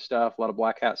curtain stuff, a lot of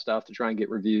black hat stuff to try and get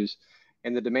reviews.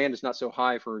 And the demand is not so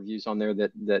high for reviews on there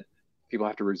that people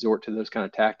have to resort to those kind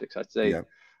of tactics. I'd say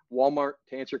Walmart,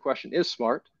 to answer your question, is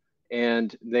smart,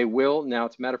 and they will. Now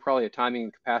it's a matter probably of timing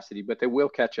and capacity, but they will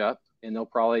catch up, and they'll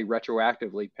probably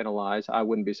retroactively penalize. I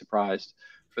wouldn't be surprised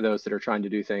for those that are trying to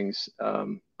do things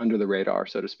under the radar,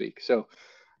 so to speak. So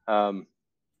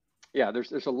yeah,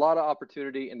 there's a lot of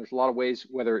opportunity, and there's a lot of ways,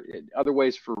 other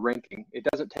ways for ranking. It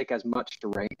doesn't take as much to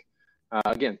rank,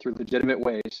 again, through legitimate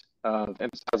ways of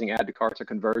emphasizing add to carts or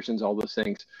conversions, all those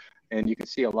things. And you can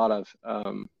see a lot of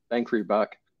bang for your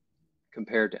buck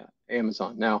compared to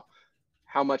Amazon. Now,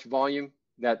 how much volume,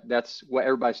 that's what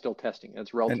everybody's still testing.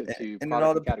 That's relative to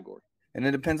product and category. And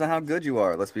it depends on how good you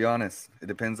are. Let's be honest. It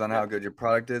depends on how good your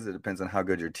product is. It depends on how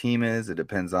good your team is. It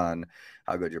depends on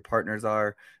how good your partners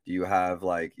are. Do you have,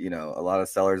 like, a lot of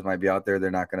sellers might be out there. They're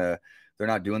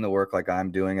not doing the work like I'm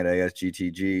doing at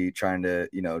ASGTG, trying to,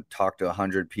 talk to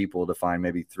 100 people to find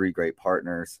maybe 3 great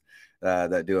partners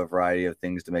that do a variety of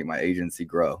things to make my agency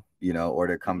grow, or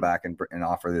to come back and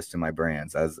offer this to my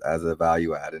brands as a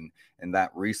value add, and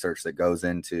that research that goes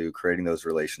into creating those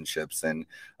relationships. And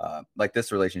like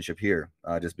this relationship here,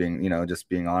 just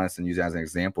being honest and using it as an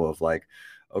example of, like,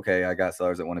 okay, I got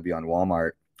sellers that want to be on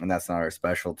Walmart, and that's not our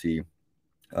specialty.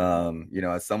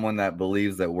 As someone that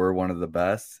believes that we're one of the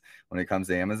best when it comes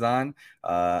to Amazon,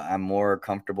 I'm more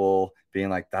comfortable being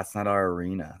like, that's not our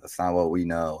arena. That's not what we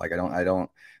know. Like,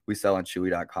 we sell on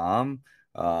Chewy.com.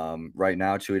 Right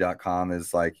now, Chewy.com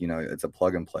is like, it's a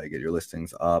plug and play, get your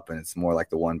listings up. And it's more like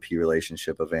the 1P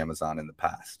relationship of Amazon in the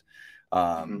past.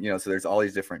 So there's all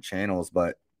these different channels,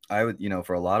 but I would,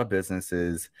 for a lot of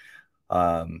businesses,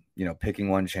 picking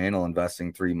one channel,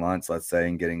 investing 3 months, let's say,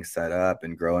 and getting set up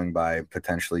and growing by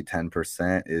potentially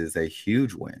 10% is a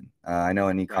huge win. I know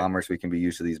in e-commerce, we can be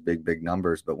used to these big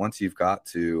numbers, but once you've got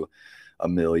to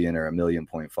 1 million or 1.5 million,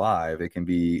 it can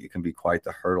be quite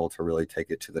the hurdle to really take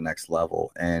it to the next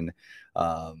level. And,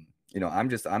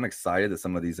 I'm excited that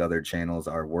some of these other channels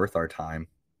are worth our time.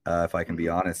 If I can be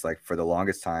honest, like for the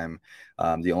longest time,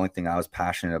 the only thing I was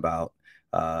passionate about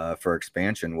for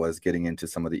expansion was getting into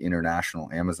some of the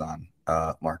international Amazon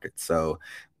markets. So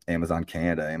Amazon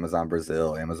Canada, Amazon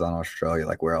Brazil, Amazon Australia,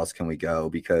 like where else can we go?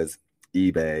 Because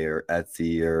eBay or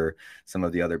Etsy or some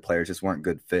of the other players just weren't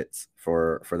good fits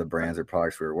for the brands or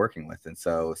products we were working with. And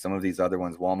so some of these other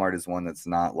ones, Walmart is one that's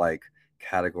not like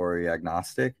category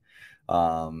agnostic,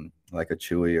 like a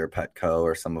Chewy or Petco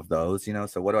or some of those,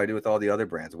 So what do I do with all the other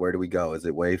brands? Where do we go? Is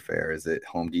it Wayfair? Is it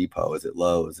Home Depot? Is it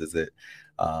Lowe's? Is it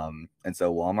and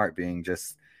so Walmart being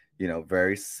just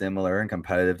very similar and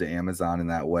competitive to Amazon in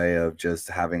that way of just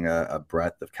having a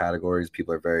breadth of categories.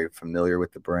 People are very familiar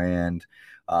with the brand.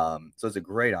 So it's a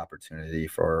great opportunity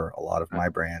for a lot of my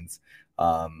brands.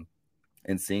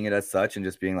 And seeing it as such and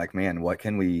just being like, man, what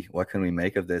can we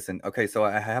make of this? And okay, so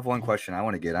I have one question I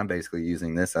want to get. I'm basically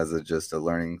using this as just a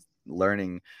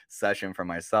learning session for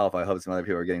myself. I hope some other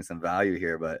people are getting some value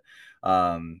here, but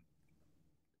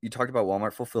you talked about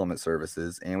Walmart fulfillment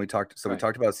services, and we talked about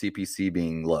CPC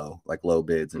being low, like low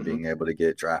bids and being able to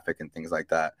get traffic and things like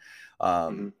that.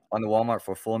 On the Walmart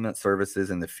fulfillment services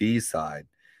and the fees side,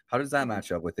 how does that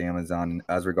match up with Amazon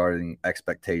as regarding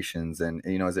expectations? And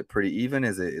is it pretty even?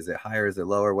 Is it higher? Is it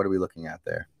lower? What are we looking at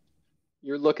there?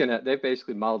 You're looking at, they've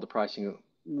basically modeled the pricing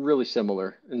really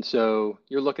similar. And so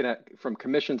you're looking at from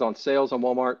commissions on sales on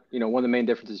Walmart. One of the main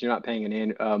differences, you're not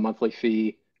paying a monthly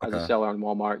fee as a seller on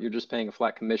Walmart. You're just paying a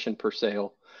flat commission per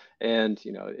sale. And,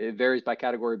 it varies by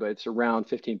category, but it's around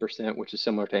 15%, which is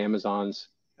similar to Amazon's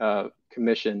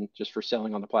commission just for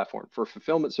selling on the platform. For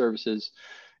fulfillment services,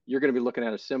 you're going to be looking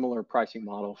at a similar pricing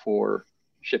model for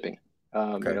shipping.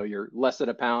 You're less than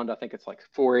a pound. I think it's like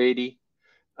 $4.80,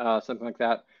 something like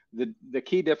that. The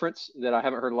key difference that I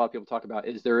haven't heard a lot of people talk about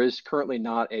is there is currently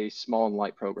not a small and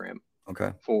light program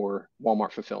for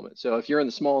Walmart fulfillment. So if you're in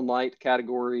the small and light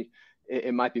category,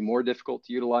 it might be more difficult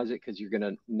to utilize it because you're going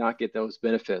to not get those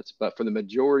benefits. But for the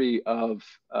majority of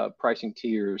pricing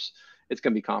tiers, it's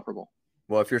going to be comparable.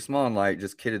 Well, if you're small and light,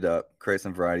 just kit it up, create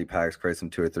some variety packs, create some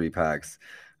 2 or 3 packs.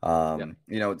 Something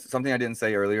I didn't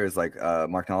say earlier is like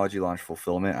Marknology launched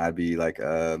fulfillment. I'd be like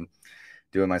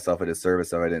doing myself a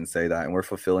disservice if I didn't say that. And we're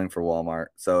fulfilling for Walmart.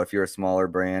 So if you're a smaller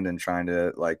brand and trying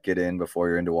to like get in before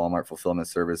you're into Walmart fulfillment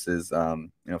services,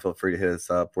 feel free to hit us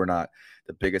up. We're not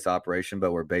the biggest operation,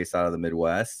 but we're based out of the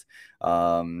Midwest.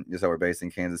 So we're based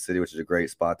in Kansas City, which is a great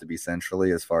spot to be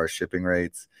centrally as far as shipping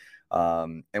rates.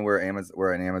 And we're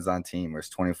an Amazon team. There's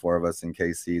 24 of us in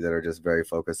KC that are just very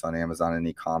focused on Amazon and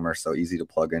e-commerce. So easy to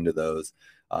plug into those.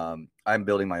 I'm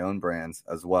building my own brands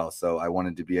as well. So I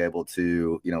wanted to be able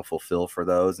to, fulfill for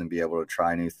those and be able to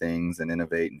try new things and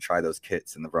innovate and try those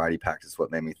kits, and the variety packs is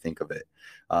what made me think of it.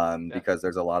 Because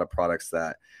there's a lot of products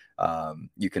that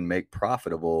you can make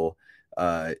profitable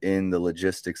in the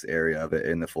logistics area of it,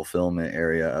 in the fulfillment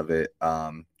area of it,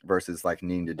 versus like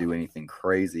needing to do anything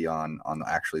crazy on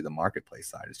actually the marketplace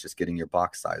side. It's just getting your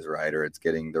box size right, or it's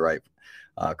getting the right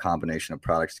combination of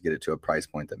products to get it to a price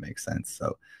point that makes sense.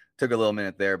 So took a little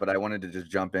minute there, but I wanted to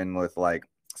just jump in with like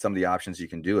some of the options you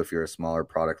can do if you're a smaller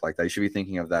product like that. You should be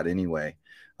thinking of that anyway,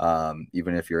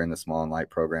 even if you're in the small and light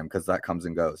program, because that comes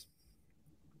and goes.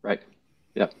 Right.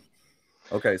 Yep.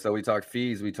 Okay, so we talked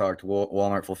fees, we talked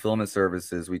Walmart fulfillment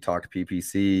services, we talked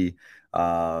PPC.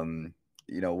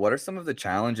 What are some of the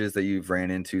challenges that you've ran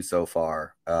into so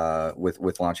far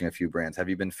with launching a few brands? Have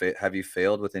you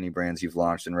failed with any brands you've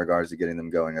launched in regards to getting them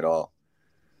going at all?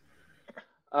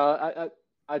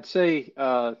 I'd say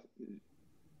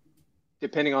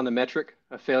depending on the metric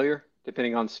of failure,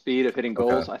 depending on speed of hitting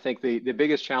goals, I think the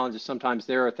biggest challenge is sometimes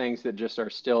there are things that just are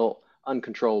still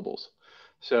uncontrollables.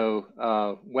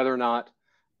 So whether or not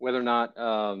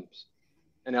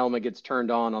an element gets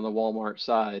turned on the Walmart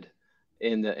side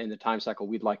in the time cycle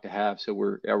we'd like to have, so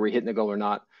are we hitting the goal or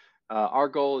not? Our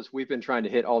goal is we've been trying to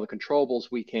hit all the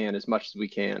controllables we can as much as we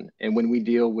can, and when we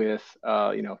deal with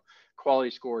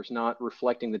quality scores not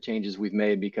reflecting the changes we've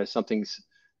made because something's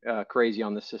crazy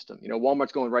on the system.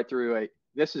 Walmart's going right through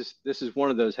this is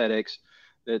one of those headaches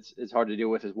it's hard to deal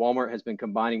with. Is Walmart has been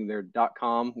combining their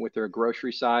 .com with their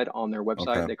grocery side on their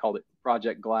website. They called it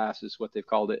Project Glass is what they've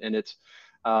called it, and it's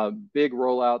big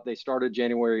rollout. They started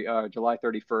July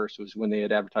 31st was when they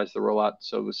had advertised the rollout,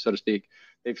 so to speak.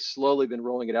 They've slowly been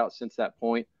rolling it out since that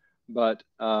point, but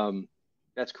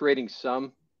that's creating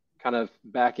some kind of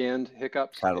back end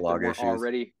hiccups. Catalog issues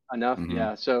already enough.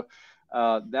 Yeah. So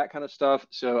that kind of stuff.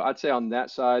 So I'd say on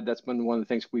that side, that's been one of the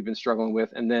things we've been struggling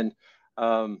with. And then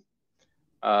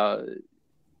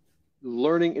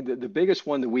learning the biggest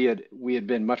one that we had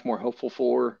been much more hopeful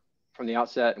for from the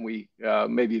outset, and we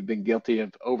maybe have been guilty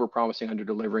of over promising, under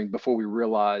delivering before we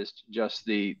realized just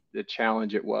the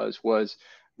challenge it was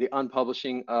the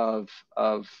unpublishing of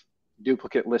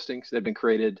duplicate listings that have been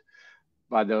created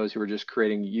by those who are just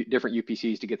creating different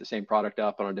UPCs to get the same product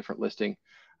up on a different listing.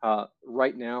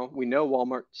 Right now, we know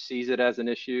Walmart sees it as an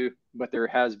issue, but there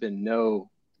has been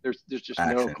there's just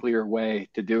Action. no clear way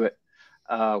to do it.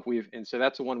 And so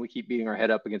that's the one we keep beating our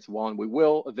head up against the wall, and we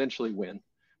will eventually win.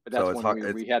 But that's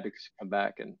one we had to come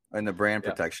back and in the brand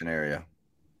protection area.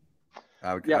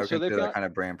 I would so consider that kind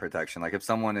of brand protection. Like if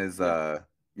someone is a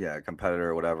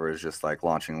competitor or whatever is just like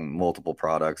launching multiple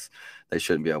products, they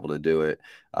shouldn't be able to do it.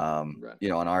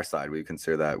 Right. On our side, we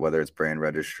consider that whether it's brand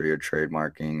registry or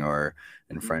trademarking or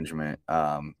infringement,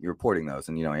 you're reporting those,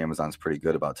 and Amazon's pretty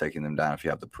good about taking them down if you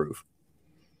have the proof.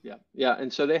 Yeah.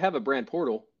 And so they have a brand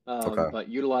portal, but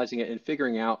utilizing it and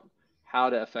figuring out how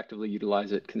to effectively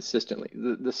utilize it consistently.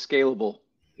 The scalable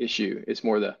issue is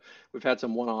more we've had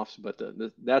some one-offs, but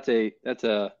that's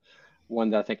a one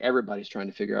that I think everybody's trying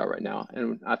to figure out right now,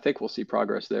 and I think we'll see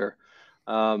progress there.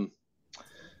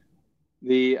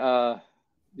 The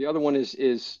other one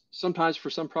is sometimes for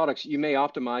some products you may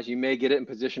optimize, you may get it in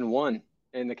position 1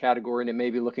 in the category, and it may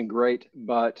be looking great,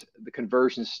 but the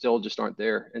conversions still just aren't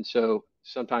there. And so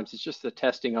sometimes it's just the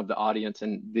testing of the audience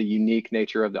and the unique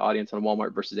nature of the audience on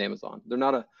Walmart versus Amazon. They're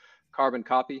not a carbon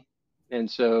copy,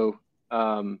 and so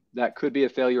that could be a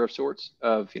failure of sorts.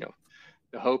 The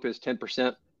hope is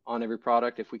 10% on every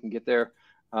product if we can get there,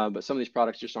 but some of these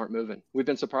products just aren't moving. We've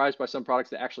been surprised by some products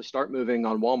that actually start moving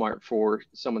on Walmart for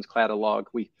someone's catalog.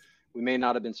 We may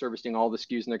not have been servicing all the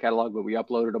SKUs in their catalog, but we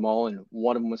uploaded them all, and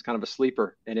one of them was kind of a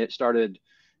sleeper, and it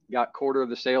got quarter of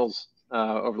the sales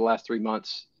over the last 3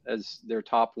 months as their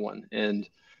top one. And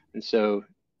so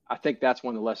I think that's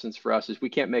one of the lessons for us is we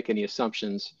can't make any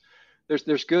assumptions.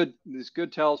 There's good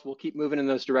tells. We'll keep moving in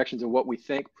those directions of what we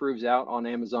think proves out on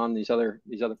Amazon, these other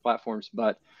platforms,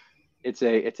 but it's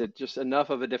just enough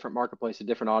of a different marketplace, a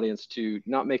different audience to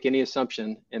not make any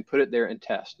assumption and put it there and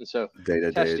test. And so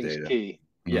testing is key.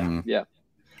 Yeah.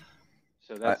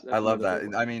 So I love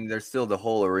that. I mean, there's still the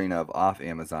whole arena of off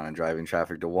Amazon and driving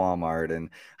traffic to Walmart, and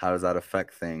how does that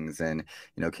affect things? And,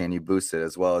 can you boost it,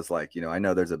 as well as I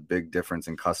know there's a big difference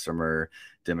in customer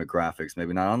demographics,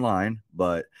 maybe not online,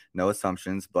 but no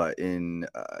assumptions, but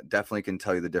definitely can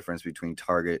tell you the difference between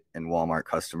Target and Walmart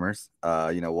customers.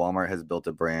 Walmart has built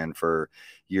a brand for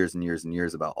years and years and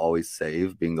years about always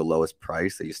save, being the lowest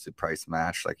price. They used to price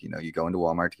match, you go into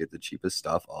Walmart to get the cheapest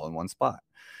stuff all in one spot.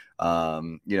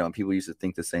 And people used to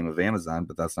think the same of Amazon,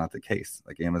 but that's not the case.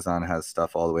 Amazon has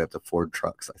stuff all the way up to Ford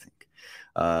trucks, I think.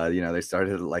 They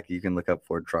started you can look up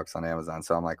Ford trucks on Amazon.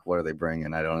 So I'm like, what are they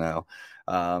bringing? I don't know.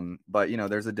 But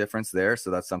there's a difference there.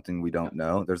 So that's something we don't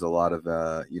know. There's a lot of,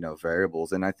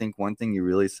 variables. And I think one thing you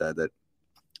really said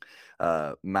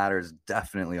that matters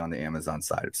definitely on the Amazon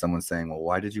side. If someone's saying, well,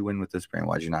 why did you win with this brand?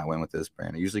 Why did you not win with this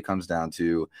brand? It usually comes down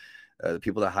to the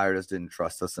people that hired us didn't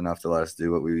trust us enough to let us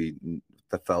do what we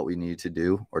felt we needed to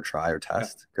do or try or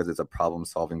test, because it's a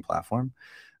problem-solving platform,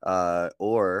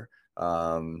 or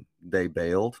they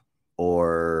bailed,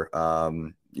 or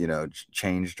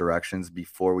changed directions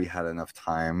before we had enough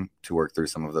time to work through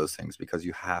some of those things, because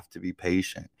you have to be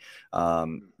patient.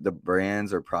 The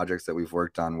brands or projects that we've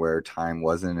worked on where time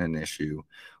wasn't an issue,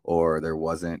 or there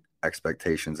wasn't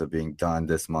expectations of being done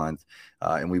this month,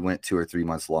 and we went 2 or 3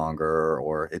 months longer,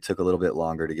 or it took a little bit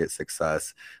longer to get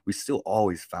success, we still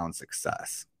always found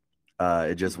success.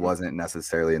 It just wasn't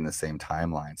necessarily in the same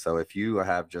timeline. So if you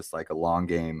have just a long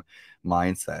game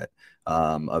mindset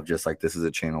of just this is a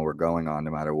channel we're going on,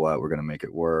 no matter what, we're going to make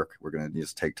it work, we're going to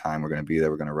just take time, we're going to be there,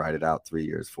 we're going to ride it out 3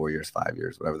 years, 4 years, 5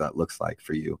 years, whatever that looks like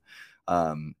for you,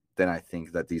 then I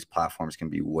think that these platforms can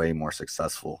be way more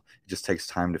successful. It just takes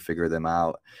time to figure them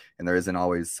out, and there isn't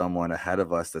always someone ahead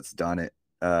of us that's done it.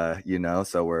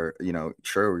 So we're,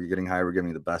 sure, we're getting higher, we're giving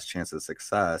you the best chance of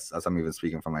success, as I'm even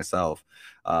speaking for myself.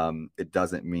 It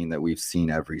doesn't mean that we've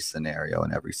seen every scenario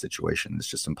and every situation. It's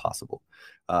just impossible.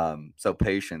 So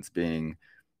patience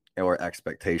or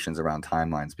expectations around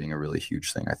timelines being a really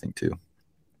huge thing, I think, too.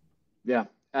 Yeah,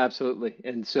 absolutely.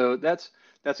 And so that's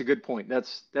a good point.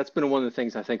 That's been one of the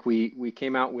things I think we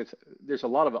came out with. There's a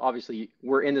lot of, obviously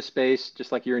we're in the space,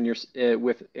 just like you're in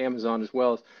with Amazon as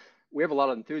well. We have a lot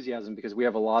of enthusiasm because we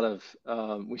have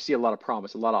we see a lot of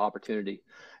promise, a lot of opportunity.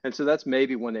 And so that's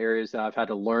maybe one of the areas that I've had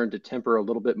to learn to temper a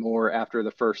little bit more after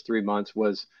the first 3 months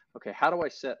was, okay, how do I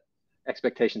set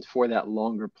expectations for that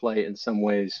longer play in some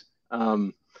ways?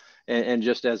 And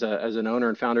just as an owner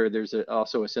and founder, there's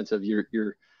also a sense of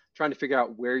you're trying to figure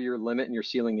out where your limit and your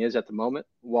ceiling is at the moment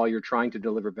while you're trying to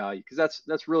deliver value. Because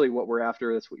that's really what we're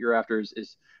after. That's what you're after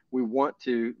is we want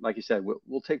to, like you said,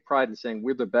 we'll take pride in saying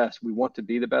we're the best. We want to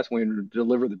be the best. We want to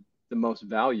deliver the most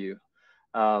value.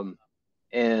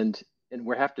 And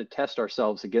we have to test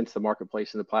ourselves against the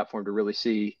marketplace and the platform to really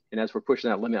see. And as we're pushing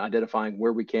that limit, identifying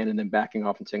where we can and then backing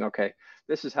off and saying, okay,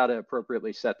 this is how to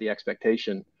appropriately set the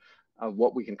expectation of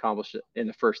what we can accomplish in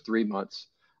the first 3 months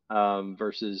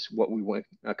versus what we want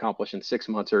to accomplish in 6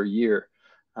 months or a year.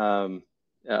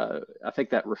 I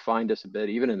think that refined us a bit,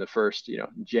 even in the first,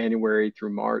 January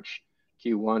through March,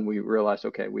 Q1, we realized,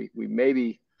 okay, we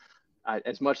maybe,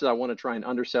 as much as I want to try and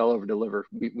undersell, over deliver,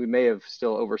 we may have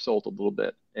still oversold a little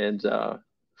bit. And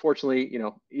fortunately,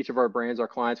 each of our brands, our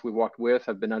clients we've walked with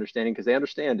have been understanding, because they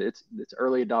understand it's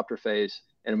early adopter phase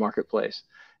in a marketplace,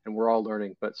 and we're all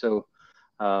learning. But so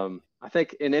I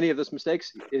think in any of those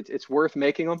mistakes, it's worth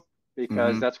making them,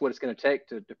 because that's what it's going to take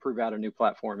to prove out a new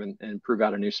platform and prove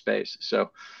out a new space.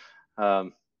 So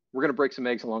we're going to break some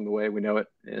eggs along the way. We know it.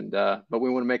 And but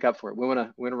we want to make up for it. We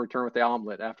want to return with the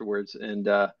omelet afterwards and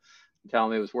tell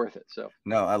them it was worth it. So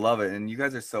no, I love it. And you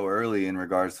guys are so early in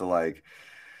regards to, like,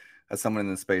 as someone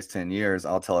in the space 10 years,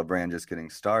 I'll tell a brand just getting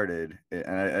started.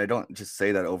 And I don't just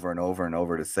say that over and over and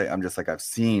over to say, I'm just like, I've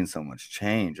seen so much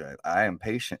change. I am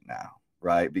patient now,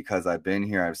 right? Because I've been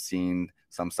here, I've seen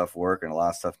some stuff work and a lot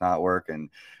of stuff not work, and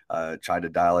tried to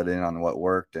dial it in on what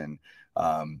worked. And,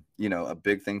 a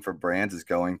big thing for brands is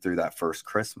going through that first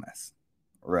Christmas,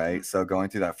 right? So going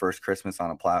through that first Christmas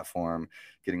on a platform,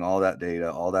 getting all that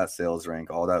data, all that sales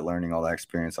rank, all that learning, all that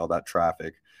experience, all that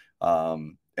traffic.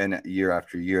 And year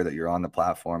after year that you're on the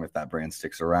platform, if that brand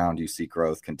sticks around, you see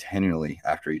growth continually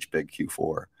after each big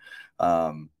Q4.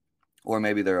 Or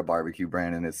maybe they're a barbecue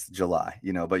brand and it's July,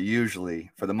 but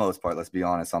usually, for the most part, let's be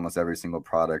honest, almost every single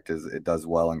product it does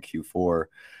well in Q4.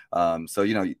 So,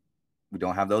 we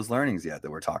don't have those learnings yet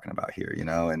that we're talking about here,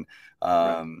 and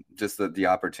just the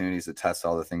opportunities to test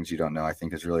all the things you don't know, I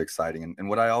think is really exciting. And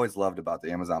what I always loved about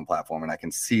the Amazon platform, and I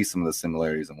can see some of the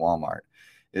similarities in Walmart,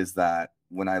 is that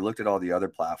when I looked at all the other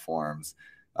platforms,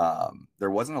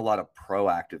 there wasn't a lot of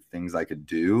proactive things I could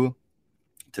do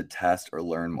to test or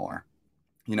learn more.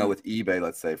 With eBay,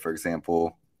 let's say, for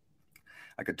example,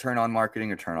 I could turn on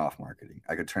marketing or turn off marketing.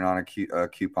 I could turn on a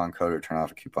coupon code or turn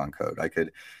off a coupon code. I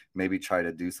could maybe try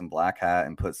to do some black hat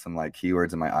and put some like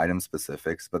keywords in my item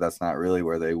specifics, but that's not really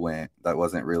where they went. That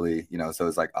wasn't really, so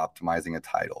it's like optimizing a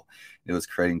title. It was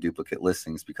creating duplicate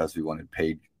listings because we wanted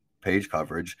paid page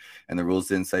coverage, and the rules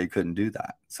didn't say you couldn't do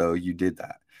that. So you did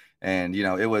that. And,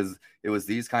 it was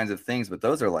these kinds of things, but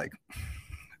those are like,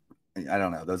 I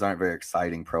don't know. Those aren't very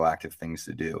exciting, proactive things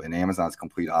to do. And Amazon's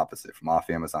complete opposite, from off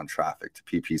Amazon traffic to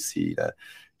PPC to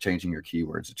changing your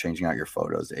keywords, to changing out your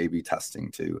photos, to A/B testing,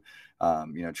 to,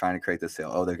 trying to create the sale.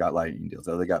 Oh, they got lightning deals.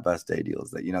 Oh, they got best day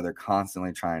deals. That, they're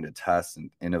constantly trying to test and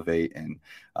innovate. And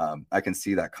I can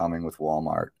see that coming with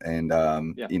Walmart. And,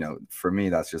 for me,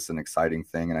 that's just an exciting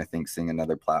thing. And I think seeing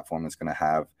another platform that's going to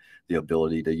have the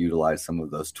ability to utilize some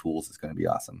of those tools is going to be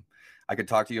awesome. I could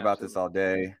talk to you about this all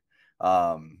day.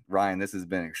 Ryan, this has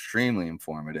been extremely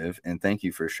informative, and thank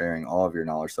you for sharing all of your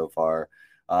knowledge so far.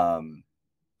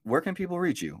 Where can people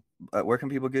reach you? Where can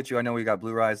people get you? I know we got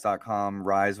bluerise.com,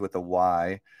 rise with a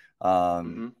Y.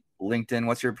 LinkedIn,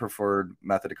 what's your preferred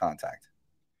method of contact?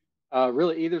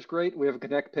 Really, either's great. We have a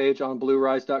connect page on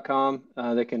bluerise.com.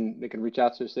 They can reach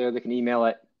out to us there. They can email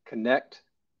at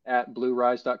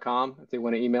connect@bluerise.com if they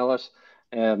want to email us.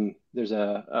 There's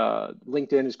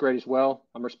LinkedIn is great as well.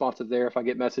 I'm responsive there if I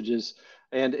get messages.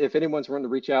 And if anyone's wanting to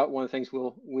reach out, one of the things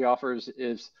we offer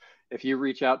is if you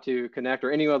reach out to Connect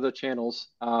or any other channels,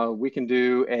 we can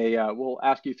do we'll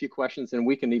ask you a few questions, and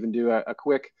we can even do a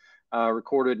quick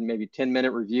recorded maybe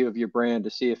 10-minute review of your brand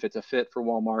to see if it's a fit for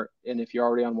Walmart. And if you're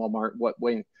already on Walmart, what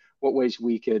ways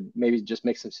we could maybe just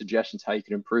make some suggestions how you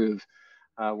can improve.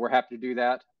 We're happy to do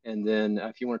that. And then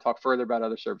if you want to talk further about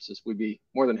other services, we'd be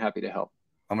more than happy to help.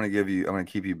 I'm going to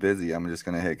keep you busy. I'm just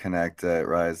going to hit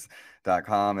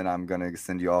connect@rise.com, and I'm going to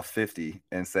send you all 50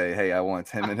 and say, hey, I want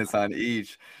 10 minutes on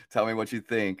each. Tell me what you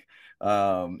think.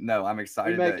 No, I'm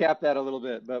excited. We may cap that a little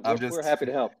bit, but we're happy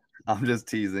to help. I'm just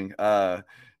teasing. But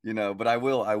I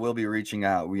will be reaching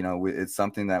out. It's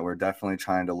something that we're definitely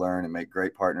trying to learn and make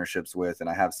great partnerships with. And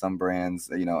I have some brands,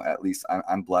 at least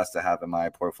I'm blessed to have in my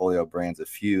portfolio of brands a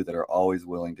few that are always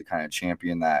willing to kind of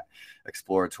champion that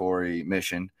exploratory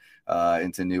mission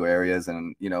into new areas,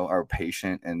 and are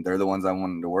patient, and they're the ones I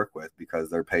wanted to work with because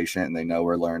they're patient and they know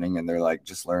we're learning, and they're like,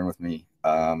 just learn with me.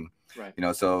 Right.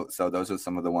 So those are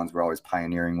some of the ones we're always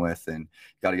pioneering with, and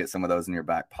you got to get some of those in your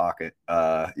back pocket,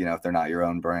 if they're not your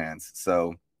own brands.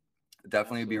 So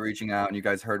definitely be reaching out, and you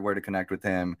guys heard where to connect with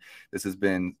him. This has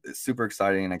been super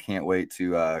exciting, and I can't wait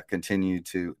to continue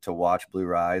to watch Blue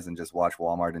Rise and just watch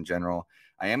Walmart in general.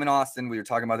 I am in Austin. We were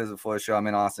talking about this before the show. I'm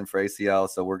in Austin for ACL,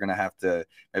 so we're gonna have to,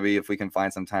 maybe if we can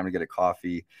find some time to get a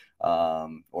coffee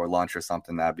or lunch or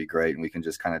something, that'd be great, and we can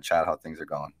just kind of chat how things are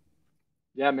going.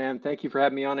 Yeah, man. Thank you for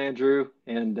having me on, Andrew,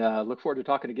 and look forward to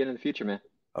talking again in the future, man.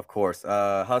 Of course.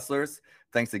 Hustlers,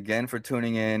 thanks again for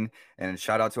tuning in, and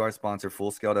shout out to our sponsor,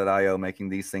 Fullscale.io, making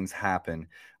these things happen.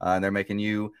 And they're making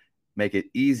you make it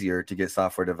easier to get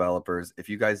software developers. If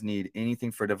you guys need anything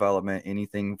for development,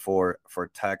 anything for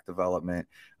tech development,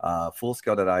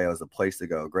 Fullscale.io is the place to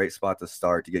go. Great spot to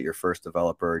start to get your first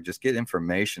developer. Just get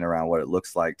information around what it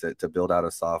looks like to build out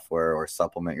a software or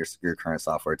supplement your current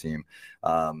software team.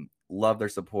 Love their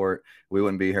support. We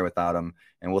wouldn't be here without them.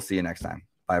 And we'll see you next time.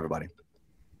 Bye, everybody.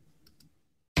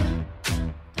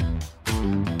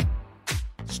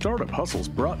 Startup Hustles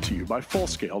brought to you by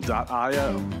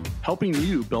Fullscale.io, helping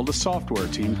you build a software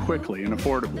team quickly and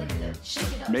affordably.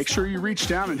 Make sure you reach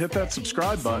down and hit that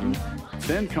subscribe button,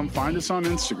 then come find us on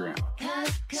Instagram.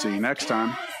 See you next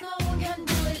time.